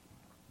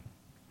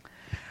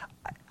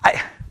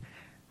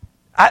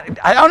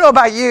 I don't know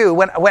about you,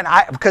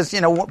 because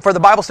for the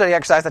Bible study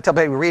exercise, I tell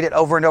people read it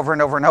over and over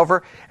and over and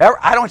over.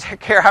 I don't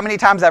care how many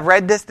times I've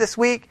read this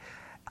week.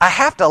 I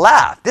have to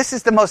laugh. This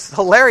is the most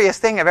hilarious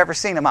thing I've ever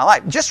seen in my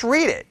life. Just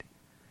read it.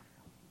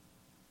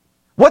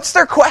 What's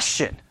their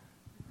question?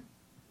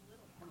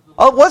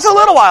 Oh, what's a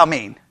little while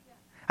mean?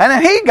 And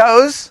then he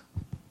goes,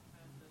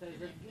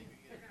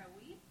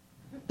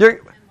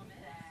 you're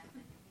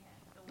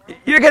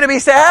going to be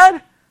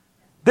sad?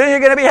 Then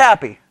you're going to be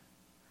happy.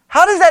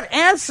 How does that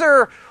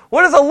answer,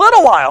 what does a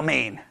little while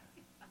mean?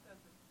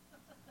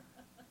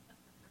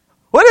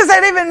 What does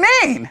that even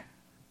mean?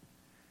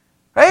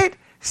 Right?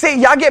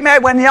 See, y'all get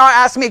mad when y'all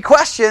ask me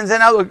questions,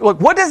 and I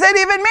look, what does that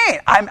even mean?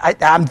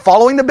 I'm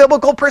following the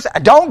biblical person. I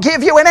don't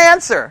give you an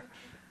answer.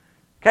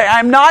 Okay,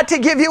 I'm not to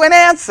give you an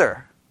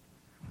answer.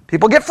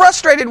 People get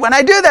frustrated when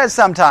I do that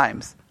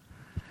sometimes.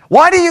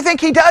 Why do you think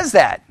he does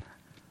that?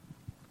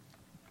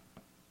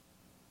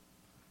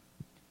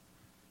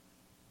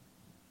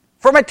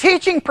 From a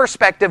teaching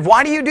perspective,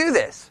 why do you do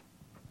this?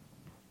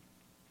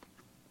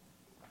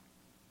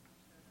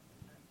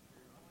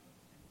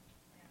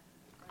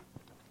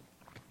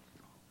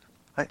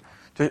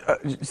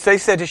 They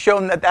said to show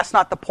them that that's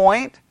not the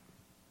point.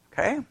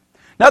 Okay? In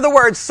other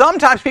words,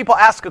 sometimes people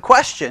ask a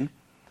question,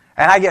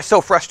 and I get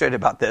so frustrated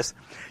about this.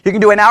 You can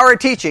do an hour of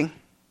teaching.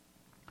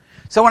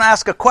 Someone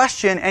asks a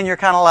question, and you're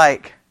kind of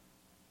like,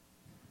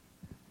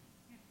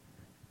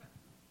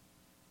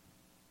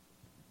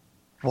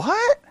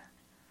 what?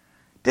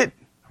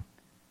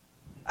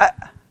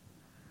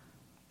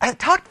 I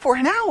talked for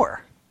an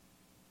hour.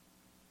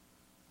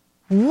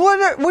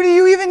 What do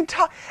you even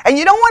talk? And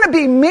you don't want to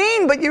be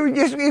mean, but you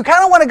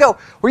kind of want to go,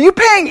 were you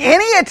paying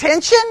any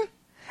attention?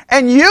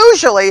 And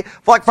usually,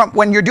 like from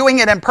when you're doing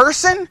it in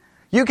person,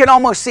 you can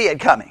almost see it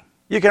coming.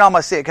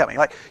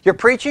 Like you're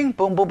preaching,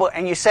 boom, boom, boom,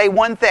 and you say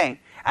one thing,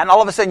 and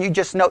all of a sudden you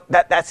just know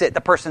that's it.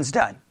 The person's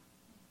done.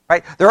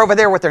 Right? They're over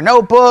there with their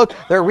notebook,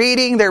 they're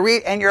reading,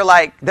 and you're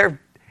like,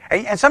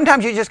 and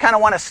sometimes you just kind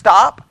of want to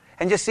stop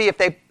and just see if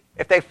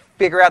they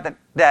figure out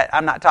that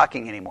I'm not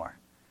talking anymore.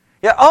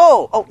 Yeah.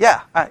 Oh,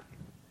 yeah.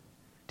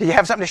 Do you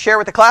have something to share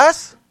with the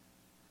class?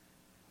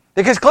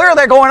 Because clearly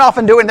they're going off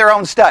and doing their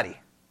own study.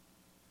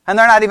 And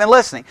they're not even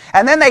listening.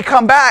 And then they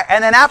come back,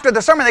 and then after the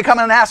sermon they come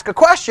in and ask a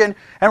question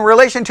in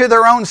relation to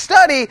their own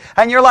study,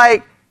 and you're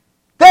like,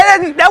 that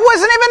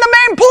wasn't even the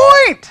main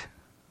point.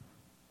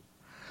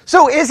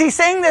 So is he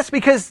saying this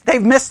because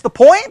they've missed the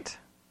point?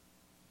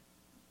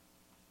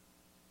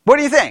 What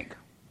do you think?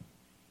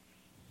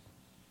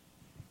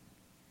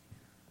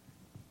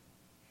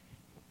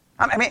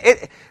 I mean,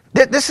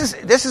 this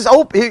is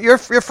open. You're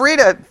free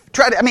to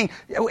try to. I mean,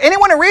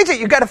 anyone who reads it,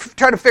 you've got to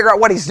try to figure out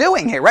what he's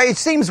doing here, right? It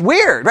seems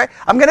weird, right?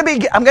 I'm going to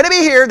be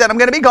here, then I'm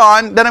going to be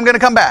gone, then I'm going to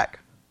come back,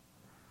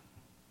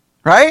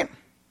 right?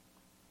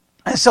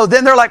 And so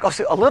then they're like, oh,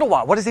 so a little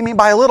while. What does he mean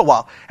by a little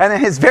while? And then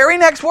his very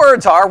next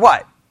words are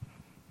what?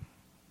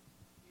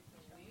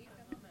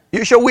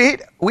 You shall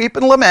weep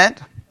and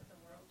lament.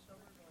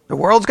 The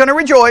world's going to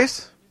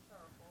rejoice.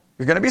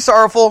 You're going to be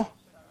sorrowful.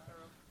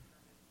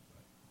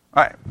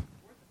 All right.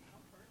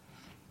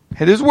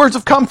 It is words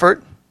of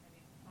comfort.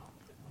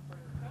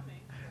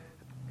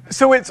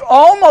 So it's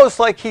almost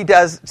like he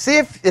does. See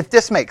if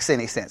this makes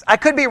any sense. I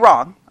could be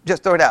wrong.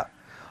 Just throw it out.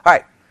 All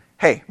right.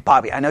 Hey,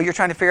 Bobby, I know you're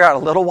trying to figure out a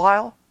little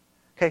while.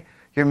 Okay.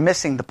 You're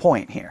missing the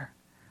point here.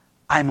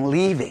 I'm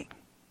leaving.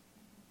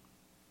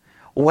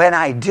 When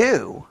I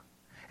do,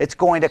 it's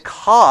going to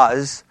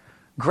cause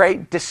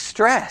great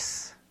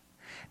distress.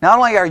 Not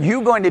only are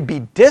you going to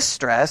be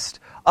distressed,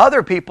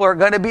 other people are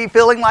going to be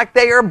feeling like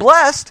they are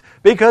blessed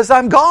because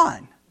I'm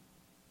gone.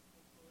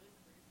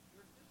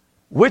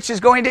 Which is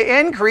going to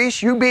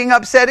increase you being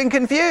upset and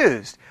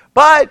confused.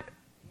 But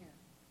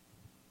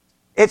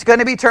it's going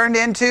to be turned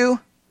into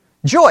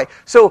joy.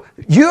 So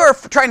you're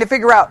trying to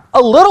figure out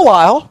a little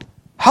while.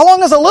 How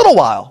long is a little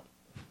while?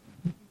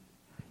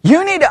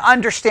 You need to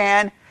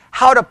understand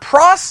how to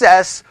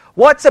process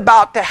what's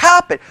about to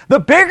happen. The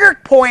bigger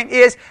point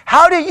is,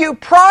 how do you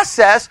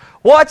process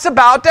what's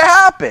about to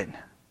happen?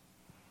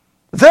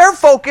 They're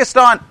focused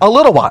on a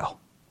little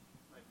while.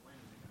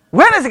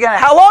 When is it going to?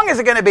 How long is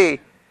it going to be?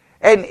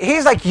 And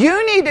he's like,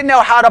 you need to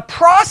know how to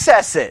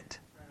process it.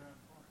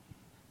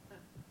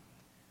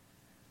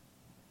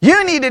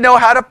 You need to know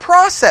how to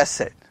process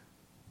it.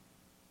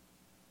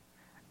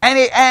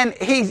 And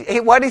he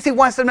what does he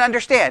want them to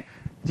understand?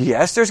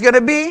 Yes, there's going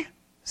to be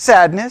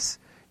sadness.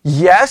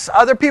 Yes,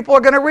 other people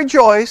are going to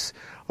rejoice.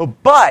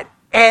 But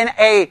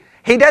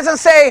he doesn't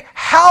say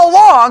how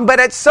long, but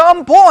at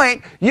some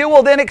point you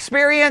will then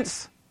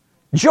experience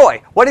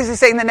joy. What does he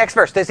say in the next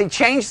verse? Does he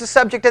change the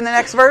subject in the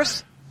next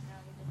verse?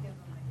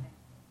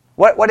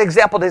 What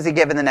example does he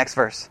give in the next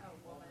verse?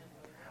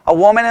 A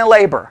woman in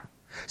labor.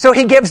 So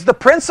he gives the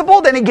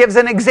principle, then he gives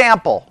an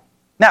example.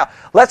 Now,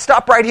 let's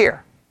stop right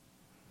here.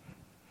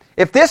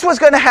 If this was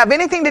going to have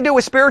anything to do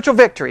with spiritual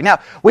victory, now,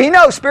 we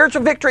know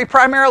spiritual victory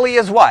primarily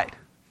is what?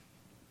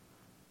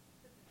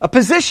 A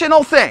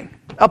positional thing.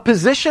 A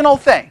positional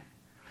thing.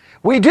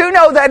 We do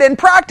know that in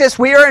practice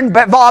we are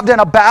involved in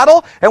a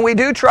battle and we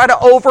do try to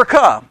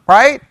overcome,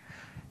 right?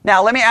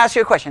 Now, let me ask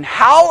you a question.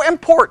 How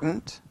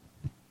important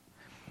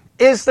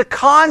is the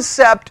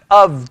concept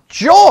of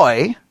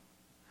joy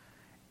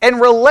in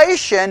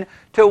relation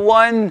to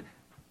one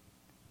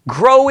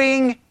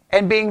growing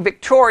and being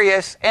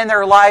victorious in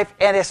their life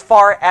and as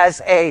far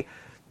as a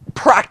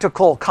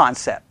practical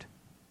concept?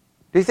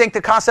 Do you think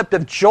the concept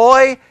of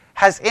joy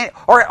has,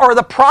 or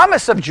the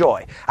promise of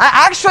joy?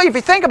 Actually, if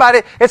you think about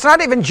it, it's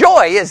not even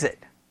joy, is it?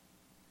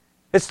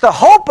 It's the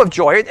hope of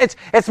joy.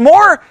 It's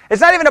more, it's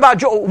not even about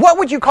joy. What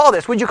would you call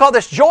this? Would you call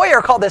this joy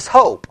or call this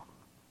hope?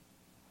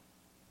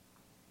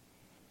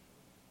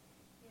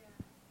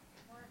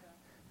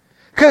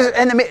 Because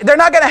they're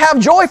not going to have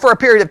joy for a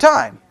period of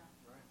time.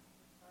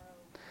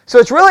 So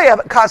it's really a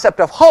concept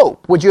of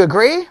hope. Would you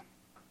agree?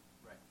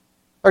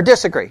 Or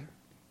disagree?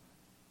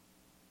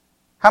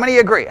 How many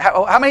agree?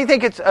 How many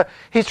think it's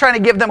he's trying to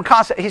give them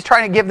he's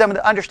trying to give them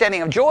the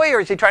understanding of joy, or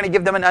is he trying to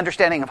give them an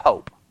understanding of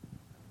hope?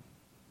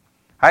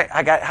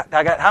 I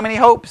got how many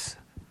hopes?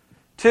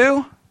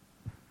 2.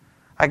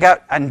 I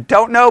got and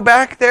don't know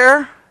back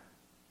there.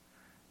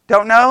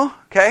 Don't know.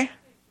 Okay.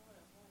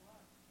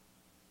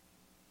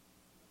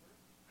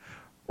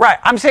 Right.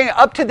 I'm saying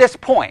up to this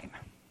point.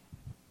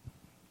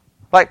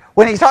 Like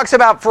when he talks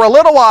about for a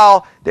little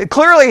while,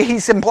 clearly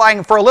he's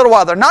implying for a little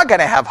while they're not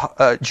going to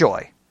have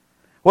joy.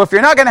 Well, if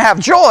you're not going to have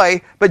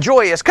joy, but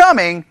joy is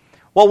coming,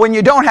 well, when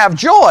you don't have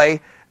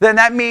joy, then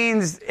that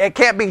means it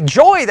can't be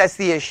joy that's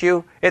the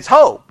issue, it's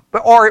hope.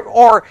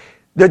 Or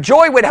the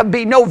joy would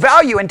be no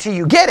value until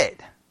you get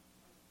it.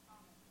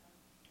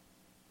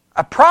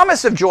 A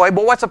promise of joy,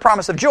 but what's a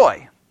promise of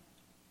joy?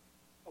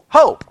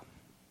 Hope.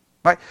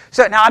 Right?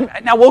 So now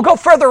we'll go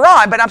further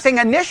on, but I'm saying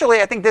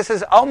initially I think this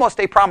is almost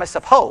a promise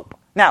of hope.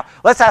 Now,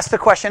 let's ask the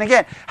question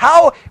again.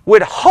 How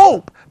would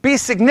hope be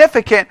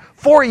significant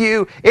for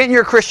you in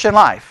your Christian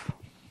life?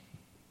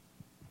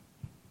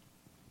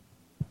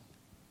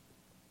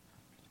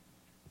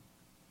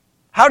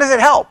 How does it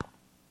help?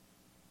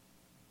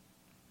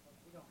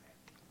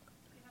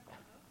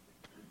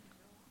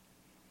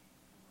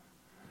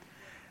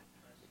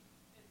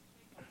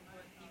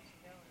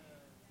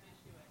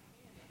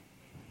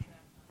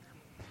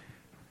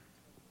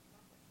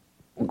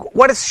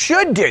 What it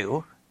should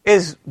do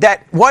is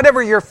that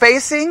whatever you're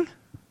facing,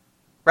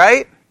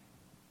 right,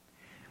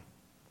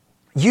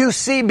 you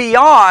see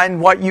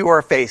beyond what you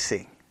are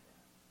facing,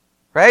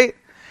 right?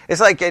 It's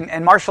like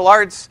in martial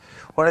arts,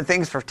 one of the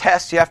things for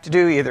tests you have to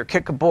do, either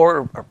kick a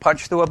board or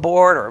punch through a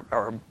board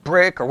or a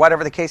brick or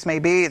whatever the case may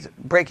be. It's a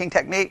breaking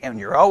technique, and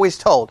you're always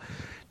told,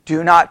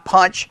 do not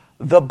punch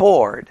the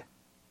board.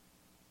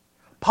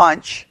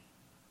 Punch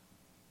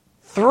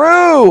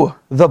through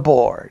the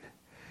board.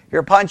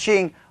 You're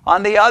punching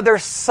on the other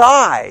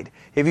side.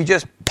 If you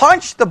just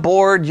punch the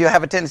board, you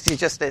have a tendency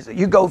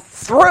you go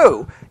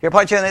through. You're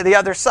punching on the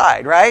other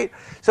side, right?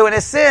 So in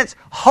a sense,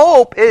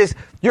 hope is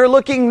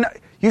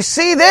you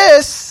see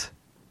this,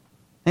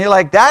 and you're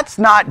like, that's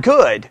not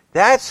good.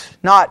 That's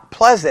not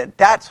pleasant.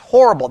 That's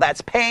horrible.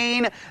 That's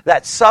pain.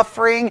 That's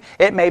suffering.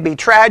 It may be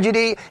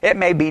tragedy. It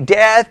may be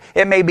death.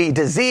 It may be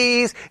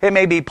disease. It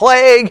may be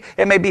plague.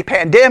 It may be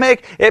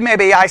pandemic. It may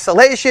be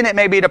isolation. It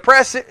may be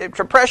depression.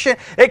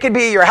 It could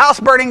be your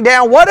house burning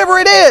down, whatever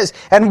it is.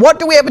 And what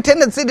do we have a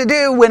tendency to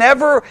do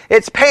whenever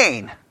it's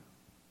pain?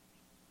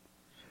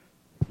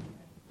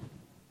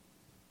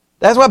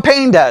 That's what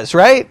pain does,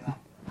 right?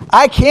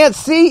 I can't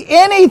see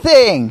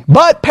anything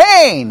but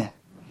pain.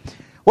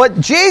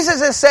 What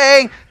Jesus is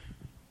saying,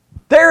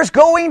 there's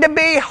going to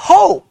be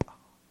hope.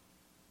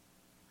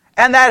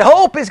 And that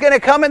hope is going to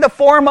come in the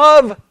form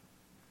of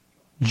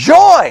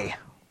joy.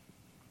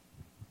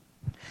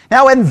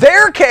 Now in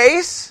their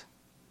case,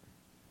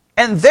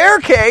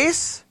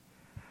 the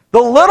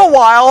little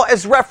while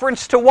is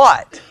reference to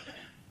what?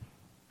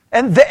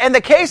 And in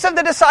the case of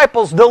the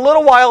disciples, the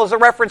little while is a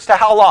reference to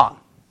how long?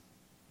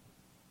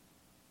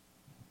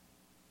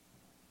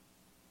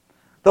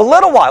 The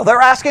little while.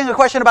 They're asking a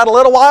question about a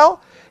little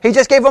while. He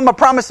just gave them a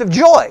promise of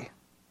joy.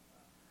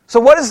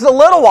 So what is the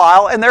little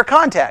while in their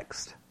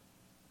context?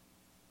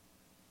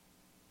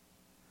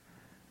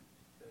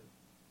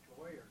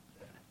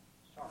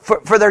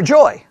 For their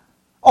joy.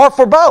 Or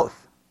for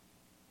both.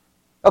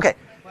 Okay.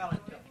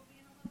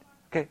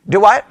 Okay. Do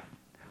what?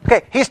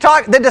 Okay.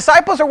 The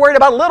disciples are worried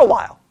about a little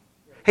while.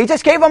 He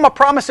just gave them a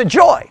promise of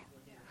joy.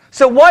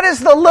 So what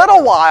is the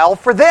little while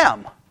for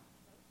them?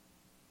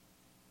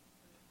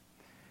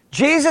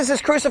 Jesus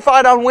is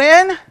crucified on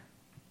when?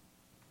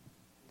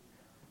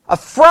 A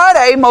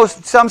Friday,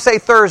 some say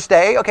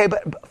Thursday, okay,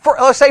 but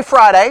let's say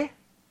Friday.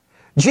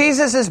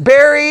 Jesus is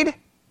buried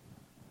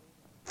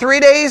 3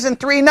 days and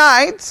 3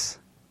 nights.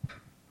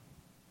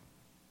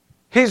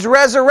 He's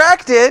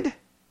resurrected,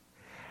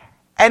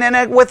 and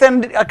then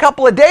within a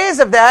couple of days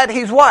of that,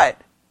 he's what?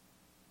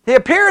 He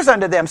appears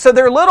unto them. So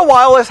their little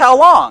while is how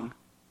long?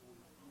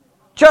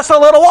 Just a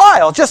little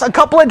while, just a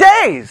couple of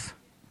days,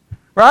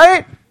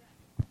 right?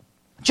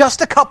 Just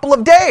a couple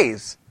of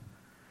days.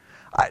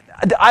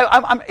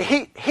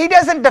 He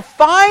doesn't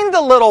define the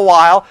little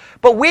while,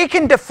 but we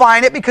can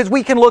define it because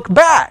we can look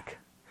back.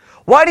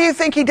 Why do you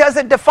think he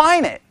doesn't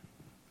define it?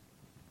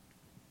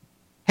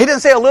 He doesn't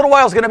say a little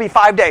while is going to be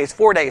 5 days,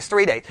 4 days,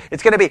 3 days.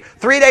 It's going to be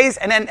 3 days,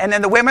 and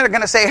then the women are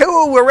going to say,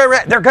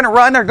 they're going to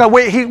run, they're going to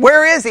wait,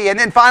 where is he? And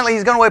then finally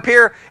he's going to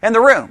appear in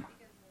the room.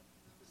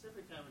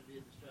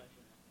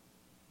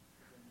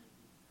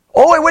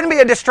 Oh, it wouldn't be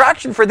a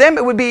distraction for them.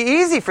 It would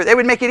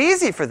would make it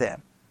easy for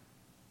them.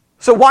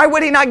 So why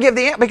would he not give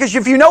the answer? Because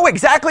if you know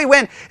exactly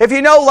when, if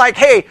you know like,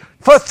 hey,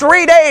 for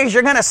 3 days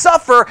you're going to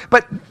suffer,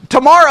 but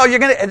tomorrow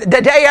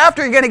the day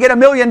after you're going to get $1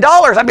 million,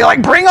 I'd be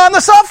like, bring on the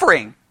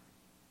suffering.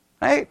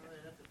 Right?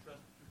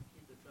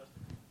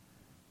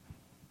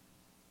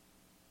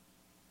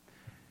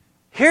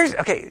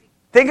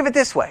 Think of it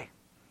this way.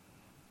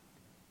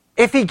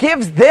 If he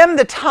gives them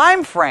the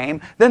time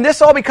frame, then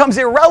this all becomes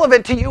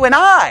irrelevant to you and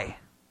I.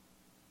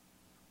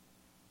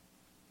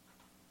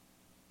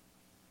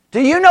 Do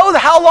you know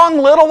how long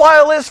little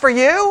while is for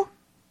you?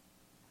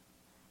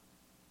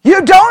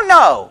 You don't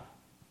know.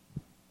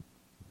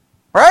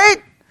 Right?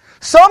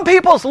 Some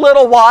people's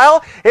little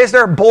while is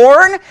they're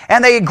born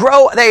and they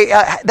grow,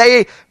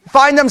 they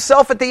find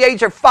themselves at the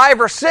age of 5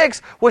 or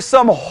 6 with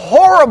some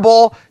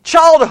horrible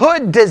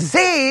childhood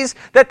disease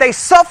that they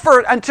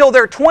suffer until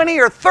they're 20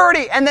 or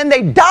 30 and then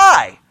they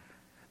die.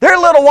 Their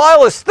little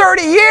while is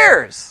 30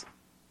 years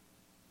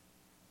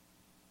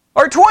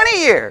or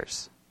 20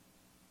 years.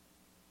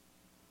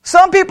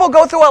 Some people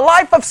go through a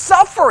life of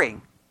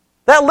suffering.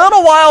 That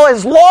little while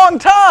is long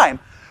time.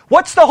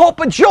 What's the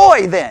hope of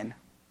joy then?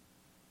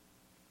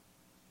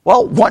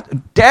 Well,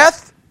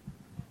 death,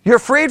 you're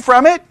freed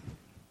from it,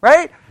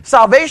 right?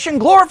 Salvation,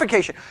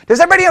 glorification. Does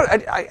everybody?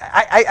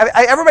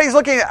 Everybody's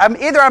looking.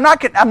 Either I'm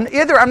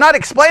not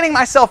explaining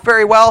myself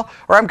very well,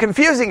 or I'm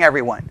confusing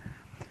everyone.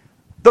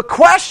 The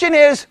question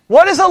is,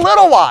 what is a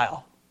little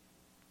while?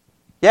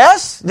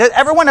 Yes, does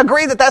everyone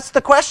agree that that's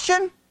the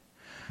question?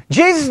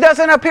 Jesus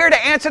doesn't appear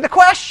to answer the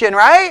question,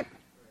 right?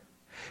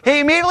 He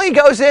immediately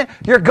goes in.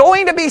 You're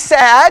going to be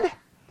sad.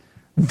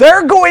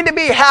 They're going to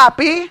be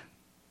happy,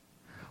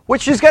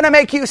 which is going to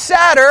make you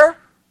sadder,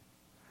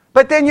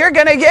 but then you're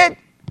going to get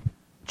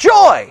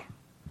joy.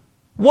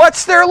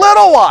 What's their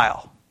little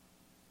while?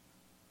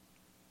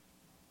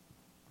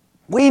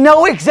 We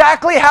know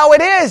exactly how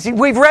it is.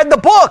 We've read the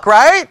book,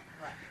 right?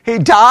 He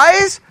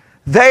dies,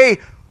 they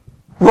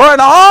run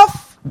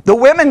off, the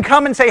women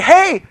come and say,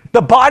 hey,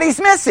 the body's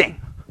missing.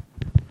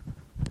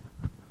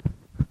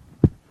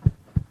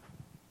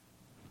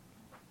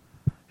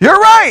 You're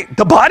right,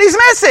 the body's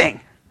missing.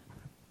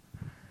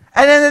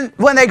 And then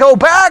when they go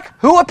back,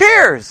 who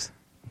appears?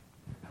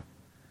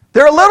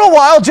 Their little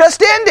while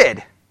just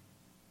ended.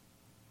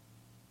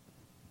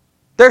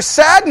 Their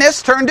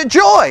sadness turned to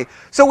joy.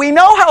 So we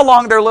know how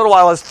long their little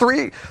while is.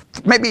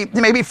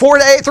 Maybe 4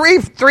 days,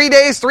 3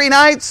 days, 3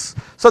 nights.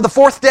 So the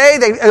 4th day,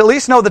 they at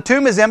least know the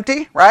tomb is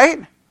empty,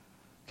 right?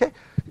 Okay.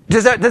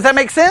 Does that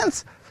make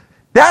sense?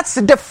 That's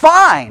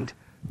defined.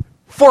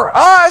 For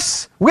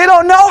us, we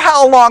don't know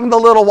how long the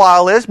little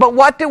while is, but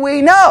what do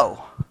we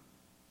know?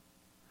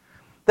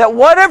 That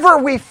whatever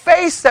we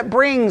face that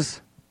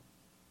brings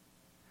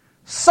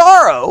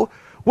sorrow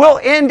will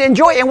end in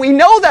joy. And we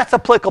know that's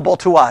applicable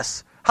to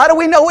us. How do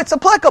we know it's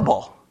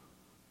applicable?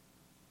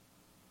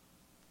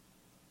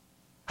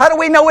 How do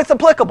we know it's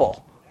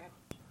applicable?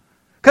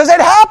 Because it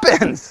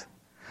happens.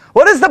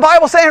 What does the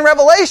Bible say in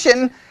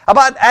Revelation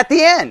about at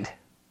the end?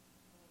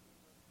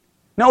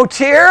 No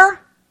tear,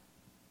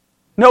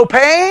 no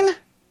pain,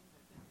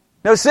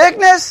 no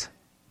sickness,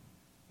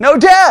 no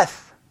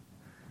death.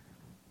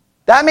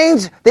 That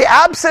means the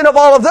absence of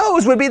all of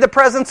those would be the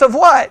presence of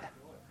what?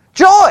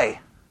 Joy.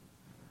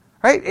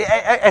 Right?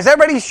 Is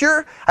everybody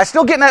sure? I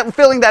still get that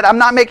feeling that I'm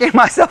not making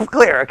myself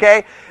clear,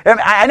 okay?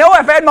 I know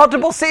I've had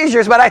multiple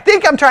seizures, but I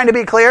think I'm trying to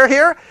be clear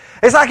here.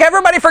 It's like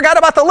everybody forgot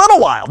about the little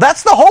while.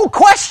 That's the whole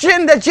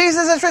question that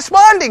Jesus is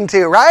responding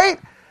to, right?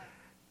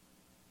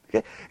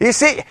 Okay.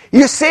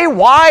 You see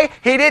why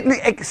he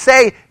didn't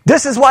say,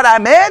 this is what I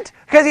meant?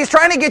 Because he's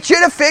trying to get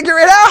you to figure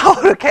it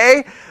out,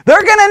 okay?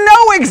 They're going to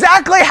know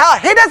exactly how.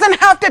 He doesn't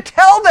have to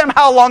tell them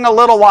how long a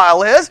little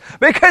while is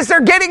because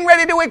they're getting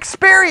ready to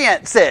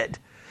experience it.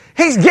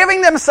 He's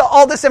giving them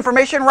all this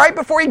information right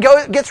before he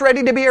gets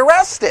ready to be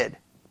arrested.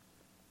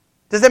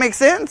 Does that make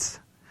sense?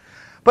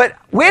 But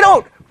we're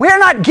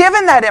not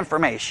given that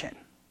information.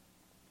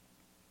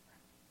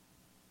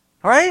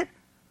 All right?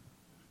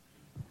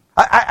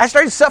 I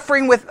started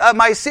suffering with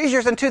my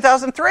seizures in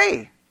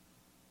 2003.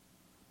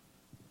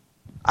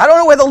 I don't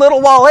know where the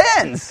little while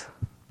ends.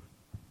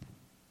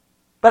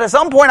 But at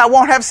some point I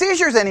won't have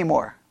seizures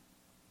anymore.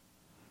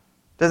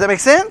 Does that make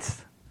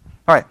sense?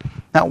 All right.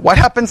 Now, what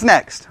happens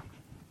next?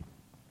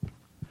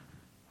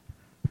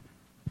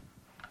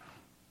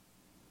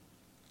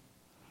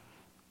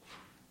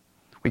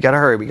 We got to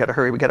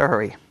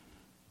hurry.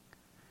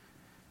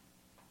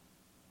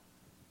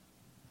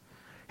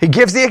 He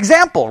gives the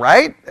example,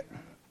 right?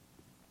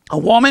 A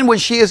woman, when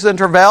she is in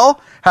travail,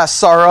 has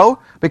sorrow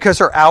because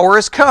her hour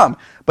is come.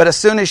 But as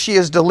soon as she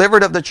is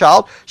delivered of the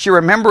child, she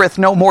remembereth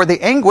no more the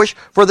anguish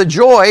for the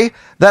joy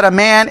that a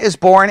man is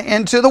born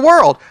into the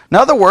world. In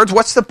other words,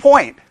 what's the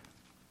point?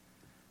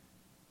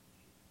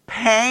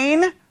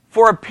 Pain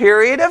for a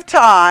period of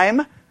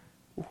time,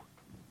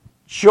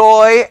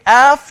 joy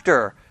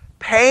after.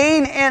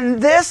 Pain in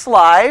this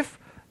life,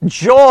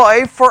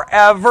 joy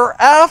forever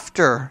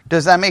after.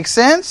 Does that make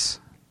sense?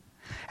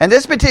 In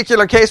this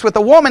particular case with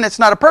the woman, it's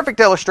not a perfect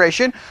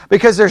illustration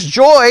because there's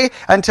joy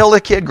until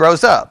the kid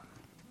grows up.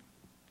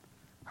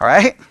 All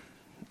right?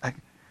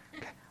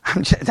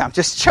 I'm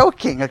just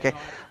joking, okay?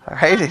 All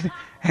right?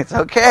 It's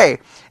okay.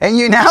 And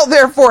you now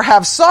therefore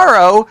have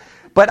sorrow,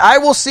 but I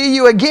will see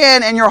you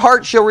again, and your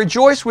heart shall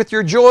rejoice with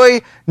your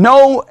joy.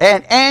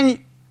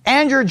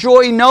 And your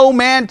joy no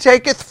man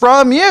taketh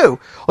from you.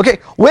 Okay,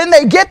 when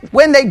they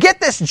get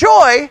this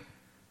joy,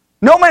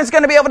 no man's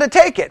going to be able to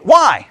take it.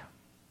 Why?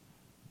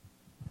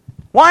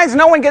 Why is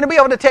no one going to be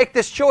able to take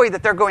this joy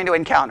that they're going to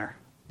encounter?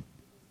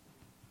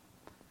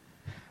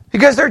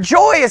 Because their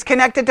joy is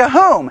connected to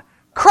whom?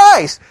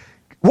 Christ.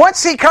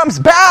 Once he comes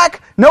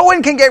back, no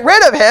one can get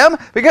rid of him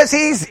because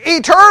he's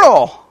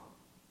eternal.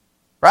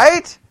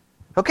 Right?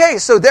 Okay,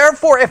 so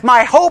therefore, if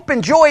my hope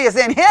and joy is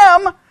in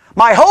him,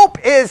 my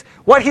hope is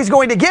what he's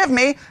going to give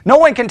me. No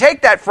one can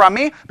take that from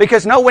me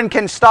because no one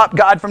can stop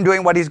God from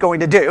doing what he's going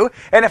to do.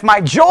 And if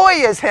my joy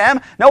is him,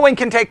 no one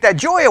can take that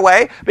joy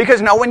away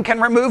because no one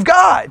can remove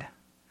God.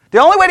 The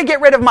only way to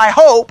get rid of my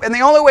hope and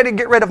the only way to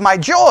get rid of my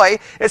joy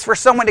is for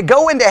someone to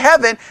go into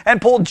heaven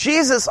and pull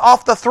Jesus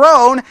off the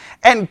throne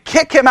and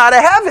kick him out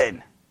of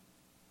heaven.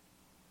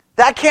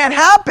 That can't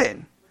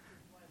happen.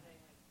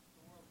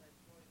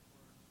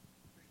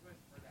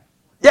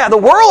 Yeah, the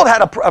world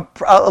had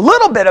a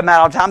little bit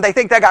amount of time. They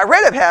think they got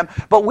rid of him.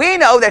 But we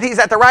know that he's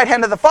at the right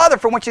hand of the Father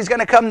from which he's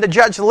going to come to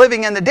judge the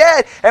living and the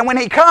dead. And when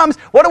he comes,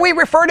 what do we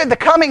refer to the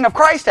coming of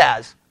Christ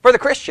as for the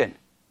Christian?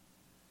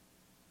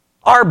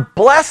 Our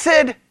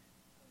blessed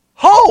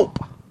hope.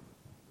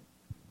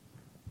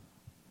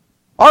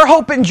 Our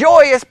hope and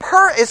joy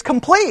is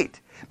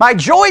complete. My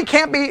joy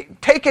can't be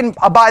taken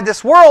by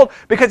this world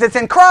because it's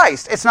in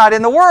Christ. It's not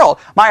in the world.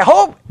 My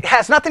hope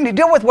has nothing to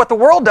do with what the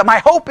world does. My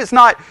hope is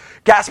not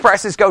gas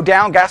prices go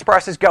down, gas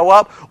prices go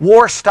up,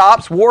 war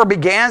stops, war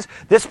begins,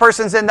 this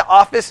person's in the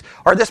office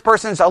or this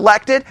person's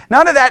elected.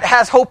 None of that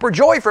has hope or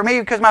joy for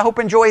me because my hope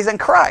and joy is in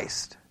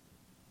Christ.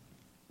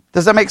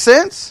 Does that make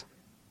sense?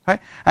 Right?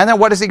 And then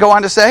what does he go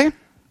on to say?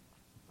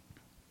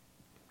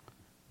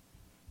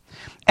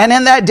 And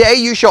in that day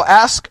you shall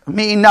ask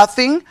me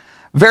nothing.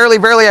 Verily,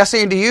 verily, I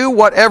say unto you,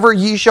 whatever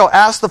ye shall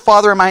ask the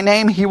Father in my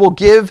name, he will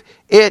give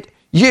it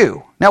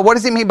you. Now, what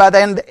does he mean by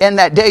that? In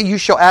that day you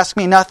shall ask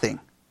me nothing.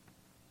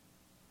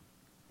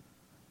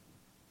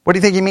 What do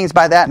you think he means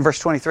by that in verse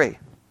 23?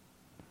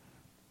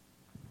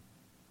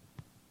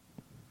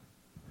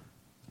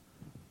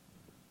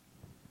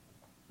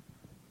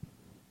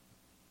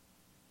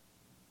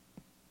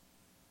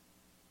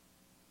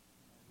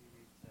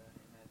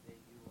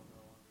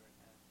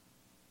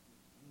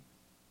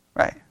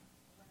 Right.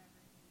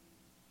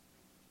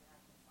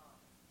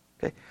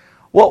 Okay.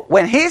 Well,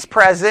 when he's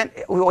present,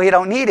 we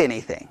don't need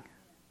anything.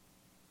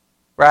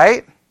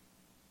 Right?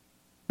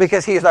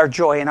 Because he is our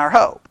joy and our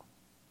hope.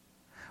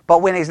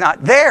 But when he's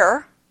not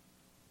there,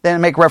 then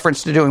make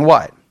reference to doing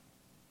what?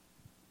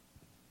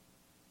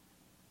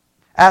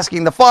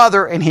 Asking the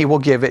Father, and he will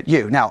give it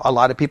you. Now, a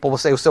lot of people will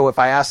say, so if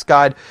I ask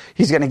God,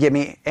 he's going to give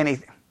me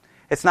anything.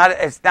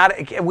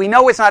 We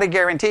know it's not a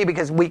guarantee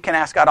because we can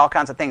ask God all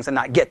kinds of things and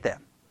not get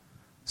them.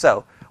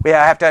 So we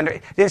have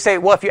to they say,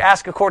 well, if you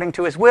ask according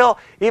to his will,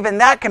 even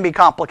that can be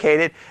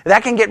complicated.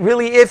 That can get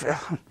really this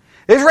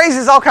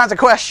raises all kinds of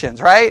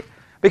questions, right?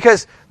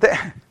 Because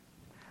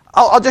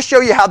I'll just show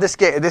you how this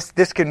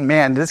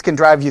can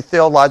drive you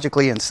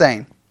theologically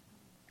insane.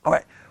 All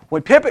right.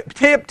 When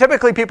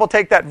typically people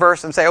take that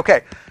verse and say,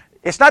 okay,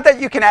 it's not that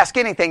you can ask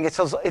anything, it's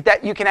that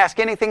you can ask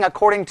anything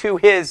according to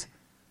his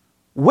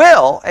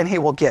will and he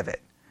will give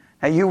it.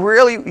 Now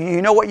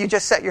you know what you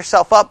just set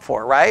yourself up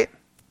for, right?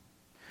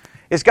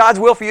 Is God's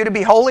will for you to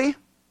be holy?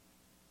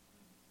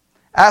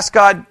 Ask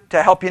God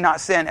to help you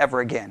not sin ever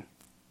again.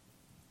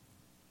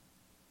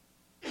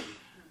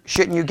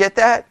 Shouldn't you get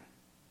that?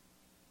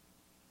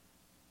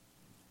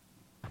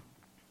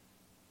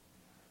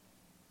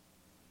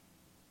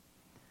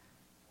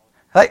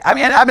 Now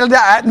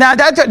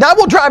that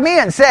will drive me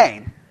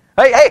insane.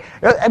 Hey,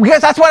 because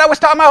that's what I was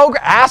talking about.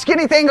 Ask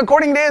anything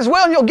according to his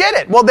will and you'll get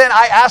it. Well, then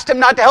I asked him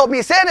not to help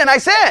me sin and I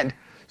sinned.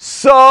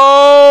 So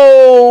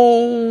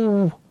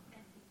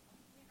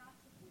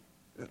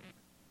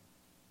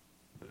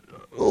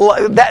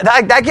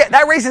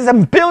that raises a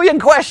billion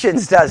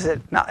questions, does it?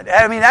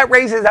 That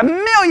raises a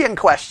million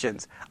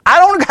questions. I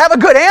don't have a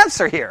good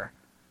answer here.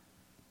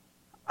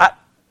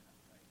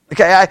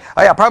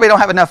 I probably don't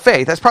have enough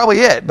faith. That's probably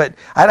it. But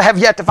I have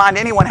yet to find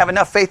anyone have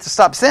enough faith to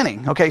stop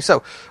sinning. Okay,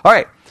 so, all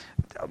right.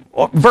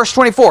 Verse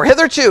 24.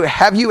 Hitherto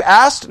have you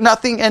asked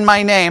nothing in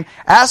my name.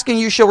 Ask and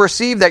you shall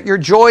receive that your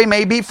joy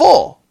may be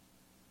full.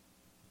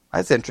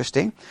 That's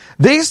interesting.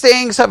 These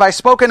things have I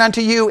spoken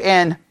unto you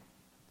in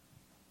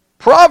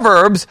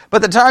Proverbs,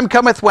 but the time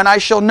cometh when I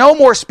shall no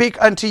more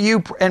speak unto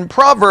you in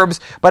Proverbs,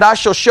 but I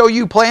shall show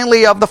you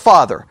plainly of the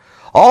Father.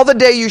 All the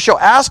day you shall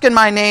ask in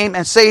my name,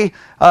 and say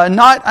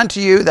not unto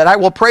you that I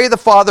will pray the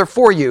Father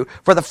for you.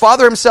 For the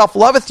Father himself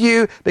loveth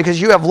you, because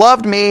you have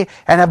loved me,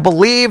 and have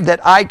believed that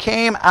I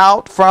came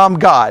out from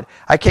God.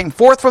 I came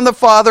forth from the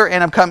Father,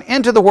 and have come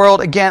into the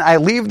world. Again, I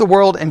leave the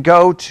world and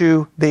go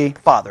to the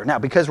Father. Now,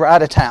 because we're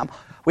out of time,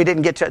 we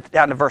didn't get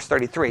down to verse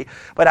 33,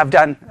 but I've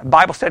done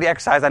Bible study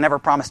exercise. I never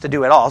promised to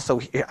do it all,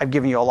 so I've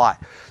given you a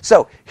lot.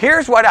 So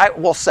here's what I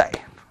will say,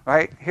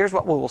 right? Here's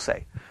what we will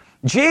say.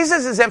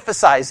 Jesus is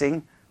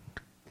emphasizing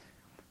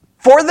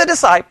for the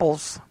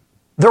disciples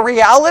the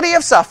reality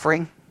of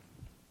suffering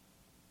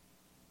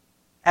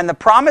and the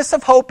promise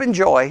of hope and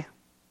joy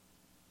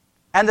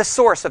and the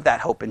source of that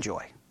hope and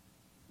joy.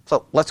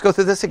 So let's go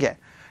through this again.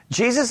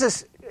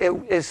 Jesus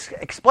is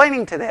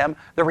explaining to them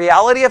the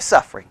reality of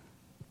suffering.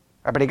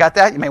 Everybody got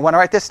that? You may want to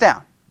write this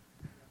down.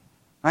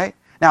 Right?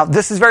 Now,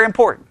 this is very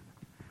important.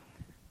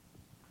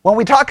 When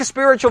we talk of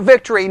spiritual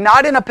victory,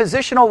 not in a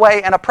positional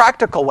way, in a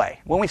practical way.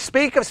 When we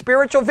speak of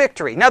spiritual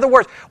victory, in other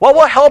words, what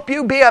will help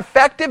you be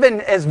effective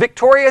and as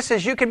victorious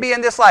as you can be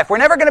in this life? We're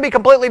never going to be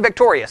completely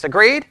victorious,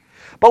 agreed?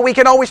 But we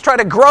can always try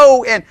to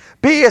grow and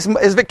be as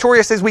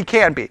victorious as we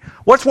can be.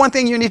 What's one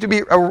thing you need to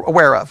be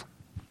aware of?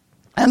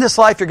 In this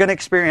life, you're going to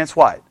experience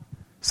what?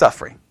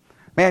 Suffering.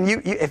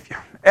 Man,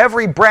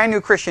 every brand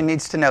new Christian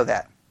needs to know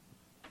that.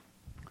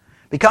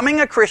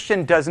 Becoming a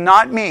Christian does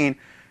not mean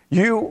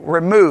you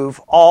remove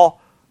all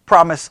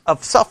promise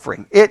of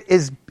suffering.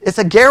 It's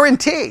a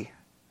guarantee.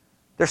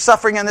 There's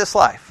suffering in this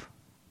life.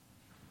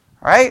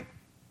 Right?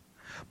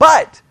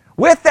 But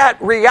with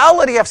that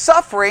reality of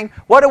suffering,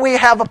 what do we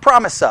have a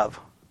promise of?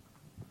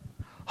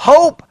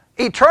 Hope,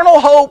 eternal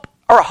hope,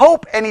 or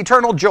hope and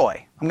eternal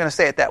joy. I'm going to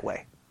say it that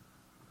way.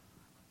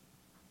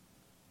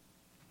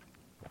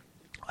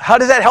 How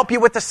does that help you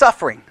with the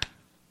suffering?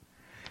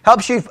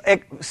 Helps you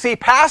see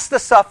past the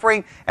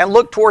suffering and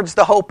look towards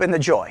the hope and the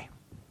joy.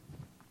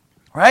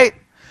 Right?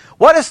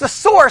 What is the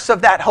source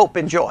of that hope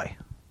and joy?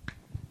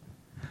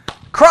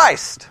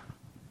 Christ.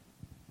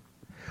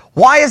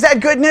 Why is that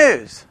good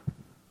news?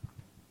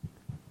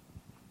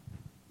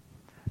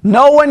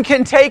 No one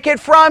can take it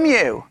from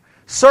you.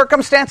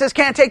 Circumstances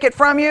can't take it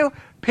from you.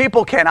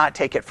 People cannot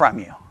take it from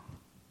you.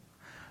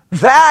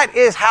 That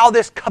is how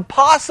this could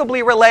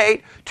possibly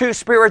relate to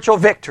spiritual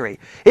victory.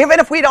 Even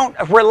if we don't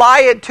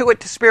rely to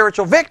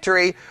spiritual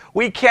victory,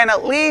 we can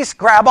at least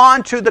grab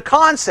on to the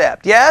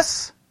concept,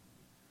 yes?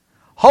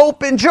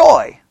 Hope and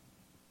joy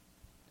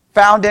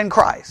found in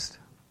Christ.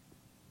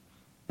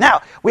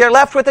 Now, we are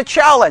left with a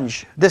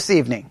challenge this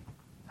evening.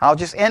 I'll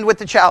just end with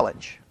the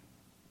challenge.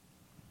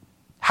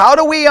 How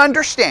do we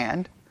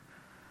understand,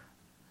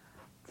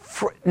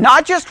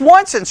 not just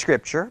once in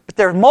Scripture, but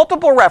there are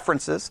multiple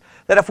references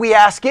that if we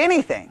ask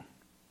anything,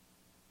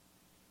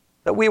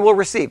 that we will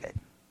receive it.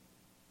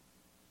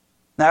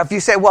 Now, if you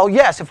say, well,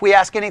 yes, if we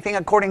ask anything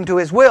according to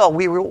His will,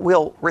 we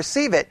will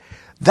receive it,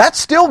 that's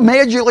still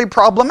majorly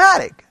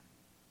problematic.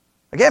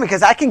 Again,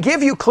 because I can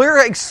give you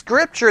clear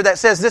Scripture that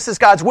says this is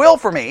God's will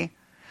for me.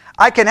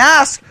 I can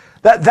ask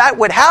that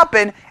would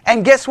happen,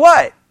 and guess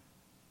what?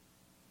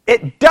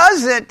 It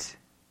doesn't,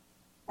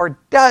 or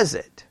does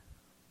it?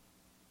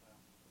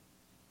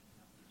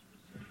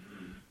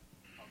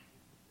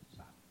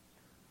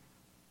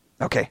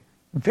 Okay,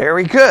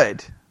 very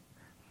good.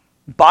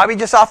 Bobby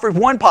just offered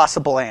one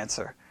possible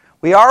answer.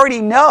 We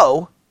already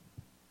know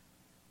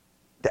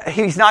that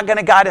He's not going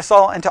to guide us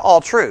all into all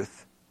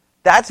truth.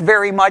 That's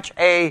very much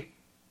a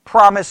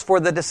promise for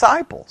the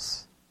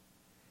disciples.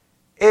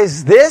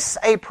 Is this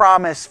a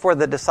promise for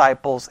the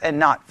disciples and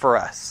not for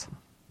us?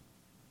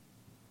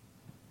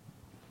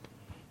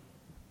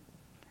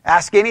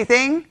 Ask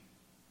anything,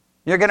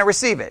 you're going to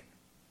receive it.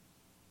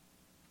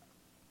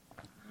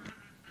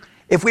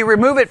 If we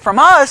remove it from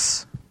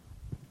us,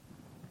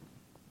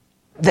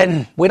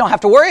 then we don't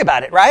have to worry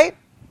about it, right?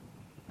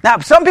 Now,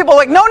 some people are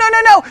like, no.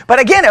 But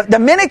again, the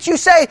minute you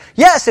say,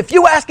 yes, if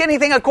you ask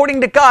anything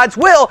according to God's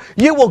will,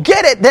 you will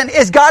get it, then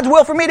is God's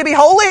will for me to be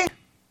holy?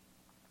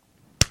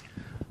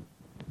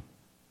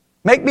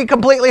 Make me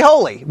completely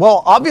holy.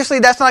 Well, obviously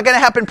that's not going to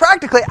happen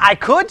practically.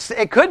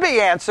 It could be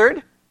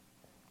answered.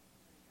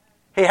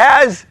 He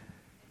has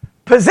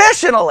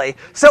positionally.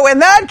 So in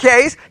that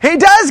case, He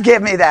does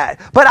give me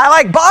that. But I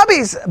like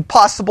Bobby's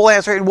possible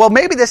answer. Well,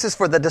 maybe this is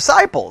for the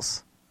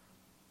disciples.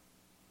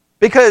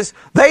 Because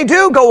they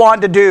do go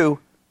on to do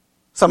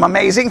some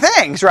amazing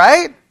things,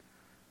 right?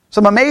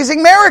 Some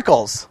amazing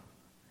miracles.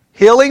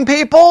 Healing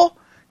people.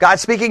 God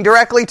speaking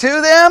directly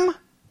to them.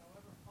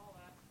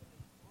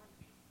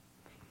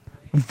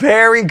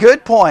 Very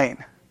good point.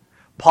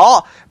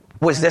 Paul,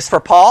 was this for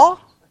Paul?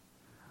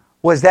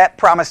 Was that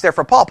promise there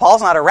for Paul?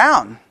 Paul's not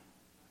around.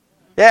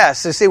 Yeah,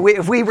 so see,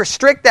 if we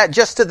restrict that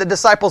just to the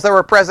disciples that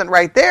were present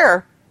right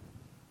there,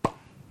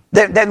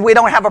 then we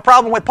don't have a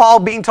problem with Paul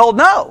being told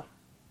no.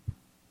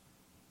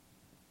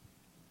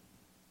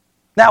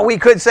 Now, we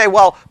could say,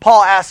 well,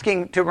 Paul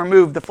asking to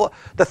remove the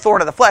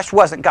thorn of the flesh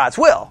wasn't God's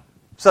will.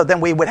 So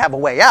then we would have a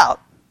way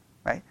out,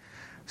 right?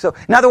 So,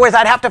 in other words,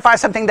 I'd have to find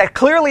something that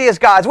clearly is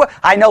God's will.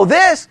 I know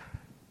this.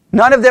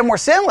 None of them were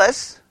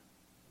sinless.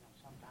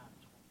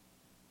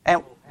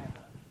 And have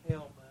an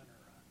ailment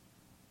or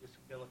a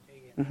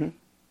disability and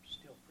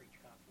still preach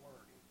God's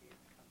word. It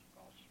comes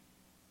across.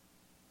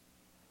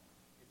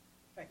 It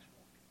affects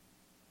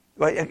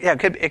one. Well, yeah,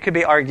 it could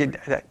be argued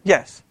that,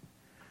 yes.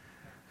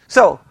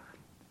 So,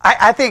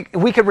 I think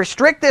we could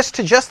restrict this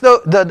to just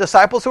the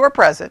disciples who are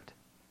present,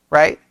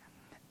 right?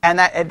 And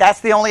that's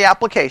the only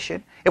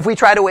application. If we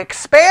try to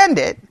expand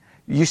it,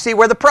 you see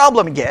where the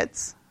problem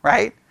gets,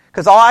 right?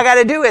 Because all I got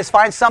to do is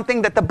find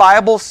something that the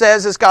Bible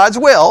says is God's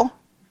will.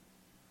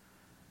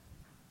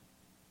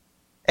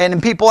 And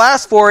when people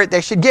ask for it,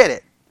 they should get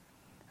it.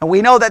 And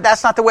we know that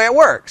that's not the way it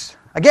works.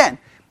 Again,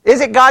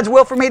 is it God's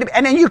will for me to be...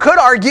 And then you could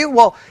argue,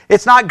 well,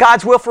 it's not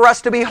God's will for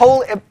us to be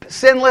holy,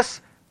 sinless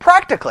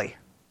practically.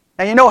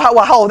 And you know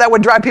how that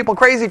would drive people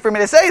crazy for me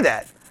to say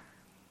that.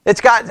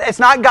 It's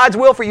not God's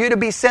will for you to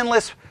be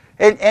sinless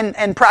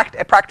in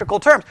practical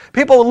terms.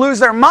 People will lose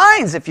their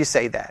minds if you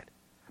say that.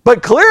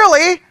 But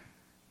clearly,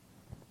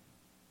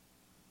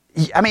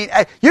 I mean,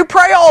 you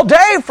pray all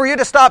day for you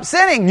to stop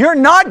sinning. You're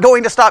not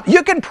going to stop.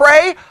 You can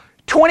pray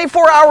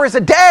 24 hours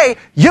a day.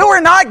 You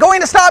are not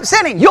going to stop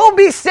sinning. You'll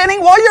be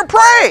sinning while you're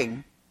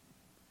praying.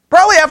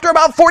 Probably after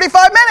about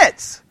 45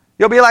 minutes.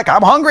 You'll be like,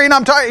 I'm hungry and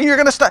I'm tired, and you're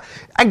going to stop.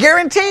 I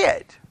guarantee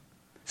it.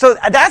 So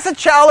that's a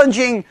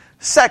challenging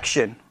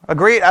section.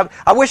 Agreed?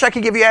 I wish I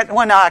could give you an answer.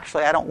 Well, no,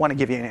 actually, I don't want to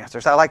give you an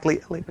answer. So I like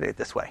leave it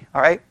this way.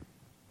 All right?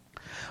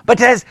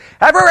 But I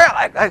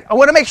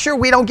want to make sure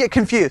we don't get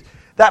confused.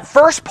 That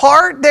first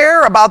part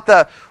there about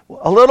a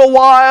little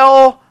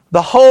while,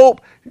 the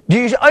hope, do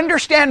you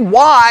understand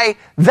why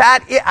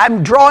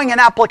I'm drawing an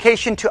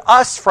application to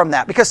us from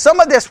that? Because some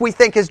of this we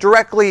think is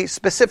directly,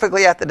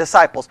 specifically at the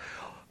disciples.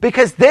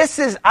 Because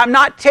I'm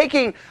not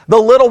taking the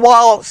little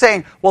while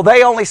saying, well,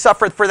 they only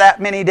suffered for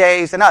that many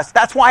days and us.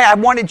 That's why I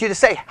wanted you to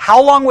say,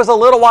 how long was a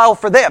little while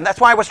for them?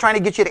 That's why I was trying to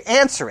get you to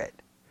answer it.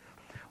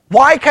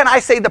 Why can I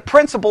say the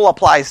principle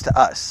applies to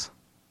us?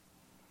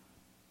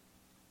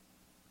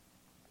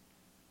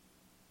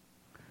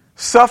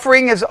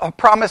 Suffering is a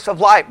promise of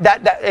life.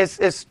 That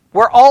is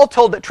we're all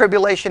told that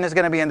tribulation is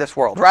going to be in this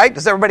world, right?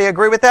 Does everybody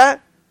agree with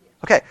that?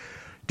 Okay.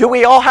 Do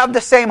we all have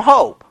the same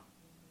hope?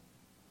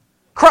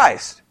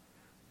 Christ.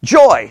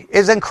 Joy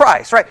is in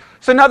Christ, right?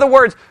 So in other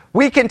words,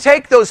 we can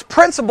take those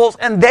principles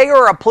and they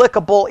are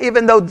applicable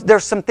even though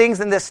there's some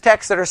things in this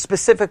text that are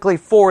specifically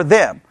for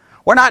them.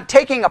 We're not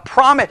taking a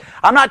promise.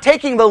 I'm not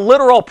taking the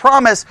literal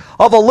promise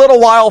of a little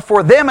while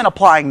for them and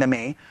applying to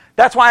me.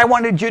 That's why I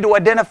wanted you to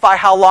identify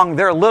how long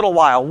their little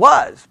while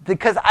was.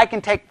 Because I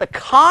can take the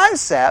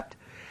concept,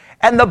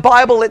 and the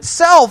Bible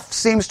itself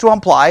seems to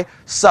imply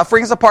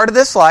suffering is a part of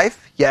this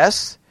life,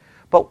 yes,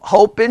 but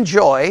hope and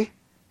joy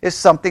is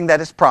something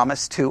that is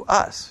promised to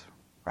us,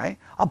 right?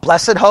 A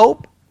blessed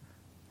hope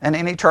and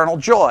an eternal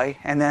joy,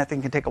 and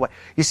nothing can take away.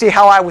 You see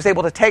how I was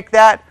able to take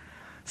that?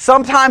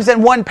 Sometimes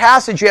in one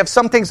passage you have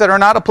some things that are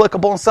not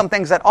applicable and some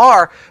things that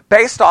are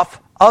based off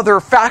other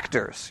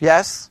factors,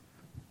 yes?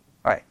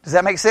 All right, does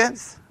that make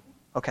sense?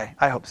 Okay,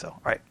 I hope so.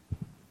 All right.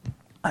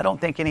 I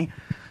don't think any...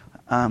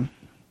 let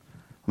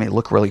me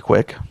look really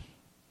quick.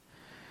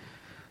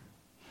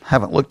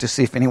 Haven't looked to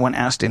see if anyone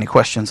asked any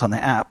questions on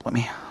the app. Let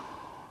me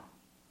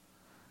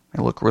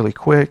look really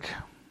quick.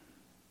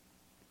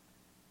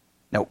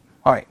 Nope.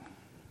 All right.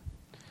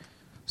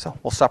 So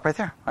we'll stop right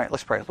there. All right,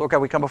 let's pray. Lord God,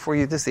 we come before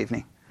you this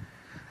evening.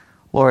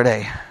 Lord,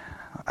 I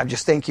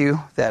just thank you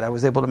that I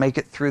was able to make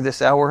it through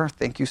this hour.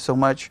 Thank you so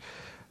much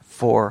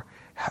for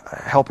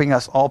helping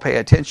us all pay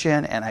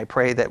attention, and I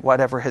pray that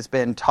whatever has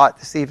been taught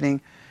this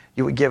evening,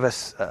 you would give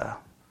us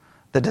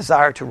the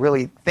desire to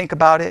really think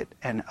about it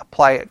and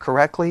apply it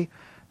correctly.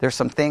 There's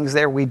some things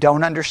there we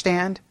don't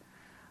understand.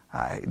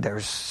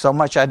 There's so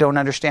much I don't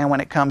understand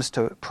when it comes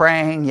to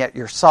praying, yet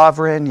you're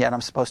sovereign, yet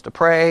I'm supposed to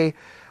pray.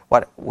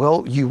 What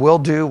you will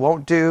do,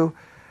 won't do.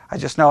 I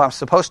just know I'm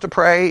supposed to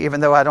pray, even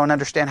though I don't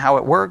understand how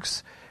it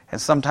works,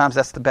 and sometimes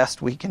that's the best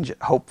we can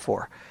hope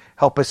for.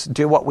 Help us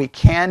do what we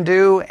can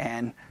do,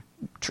 and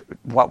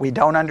what we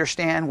don't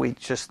understand, we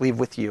just leave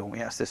with you.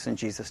 We ask this in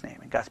Jesus' name.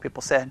 And God's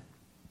people said...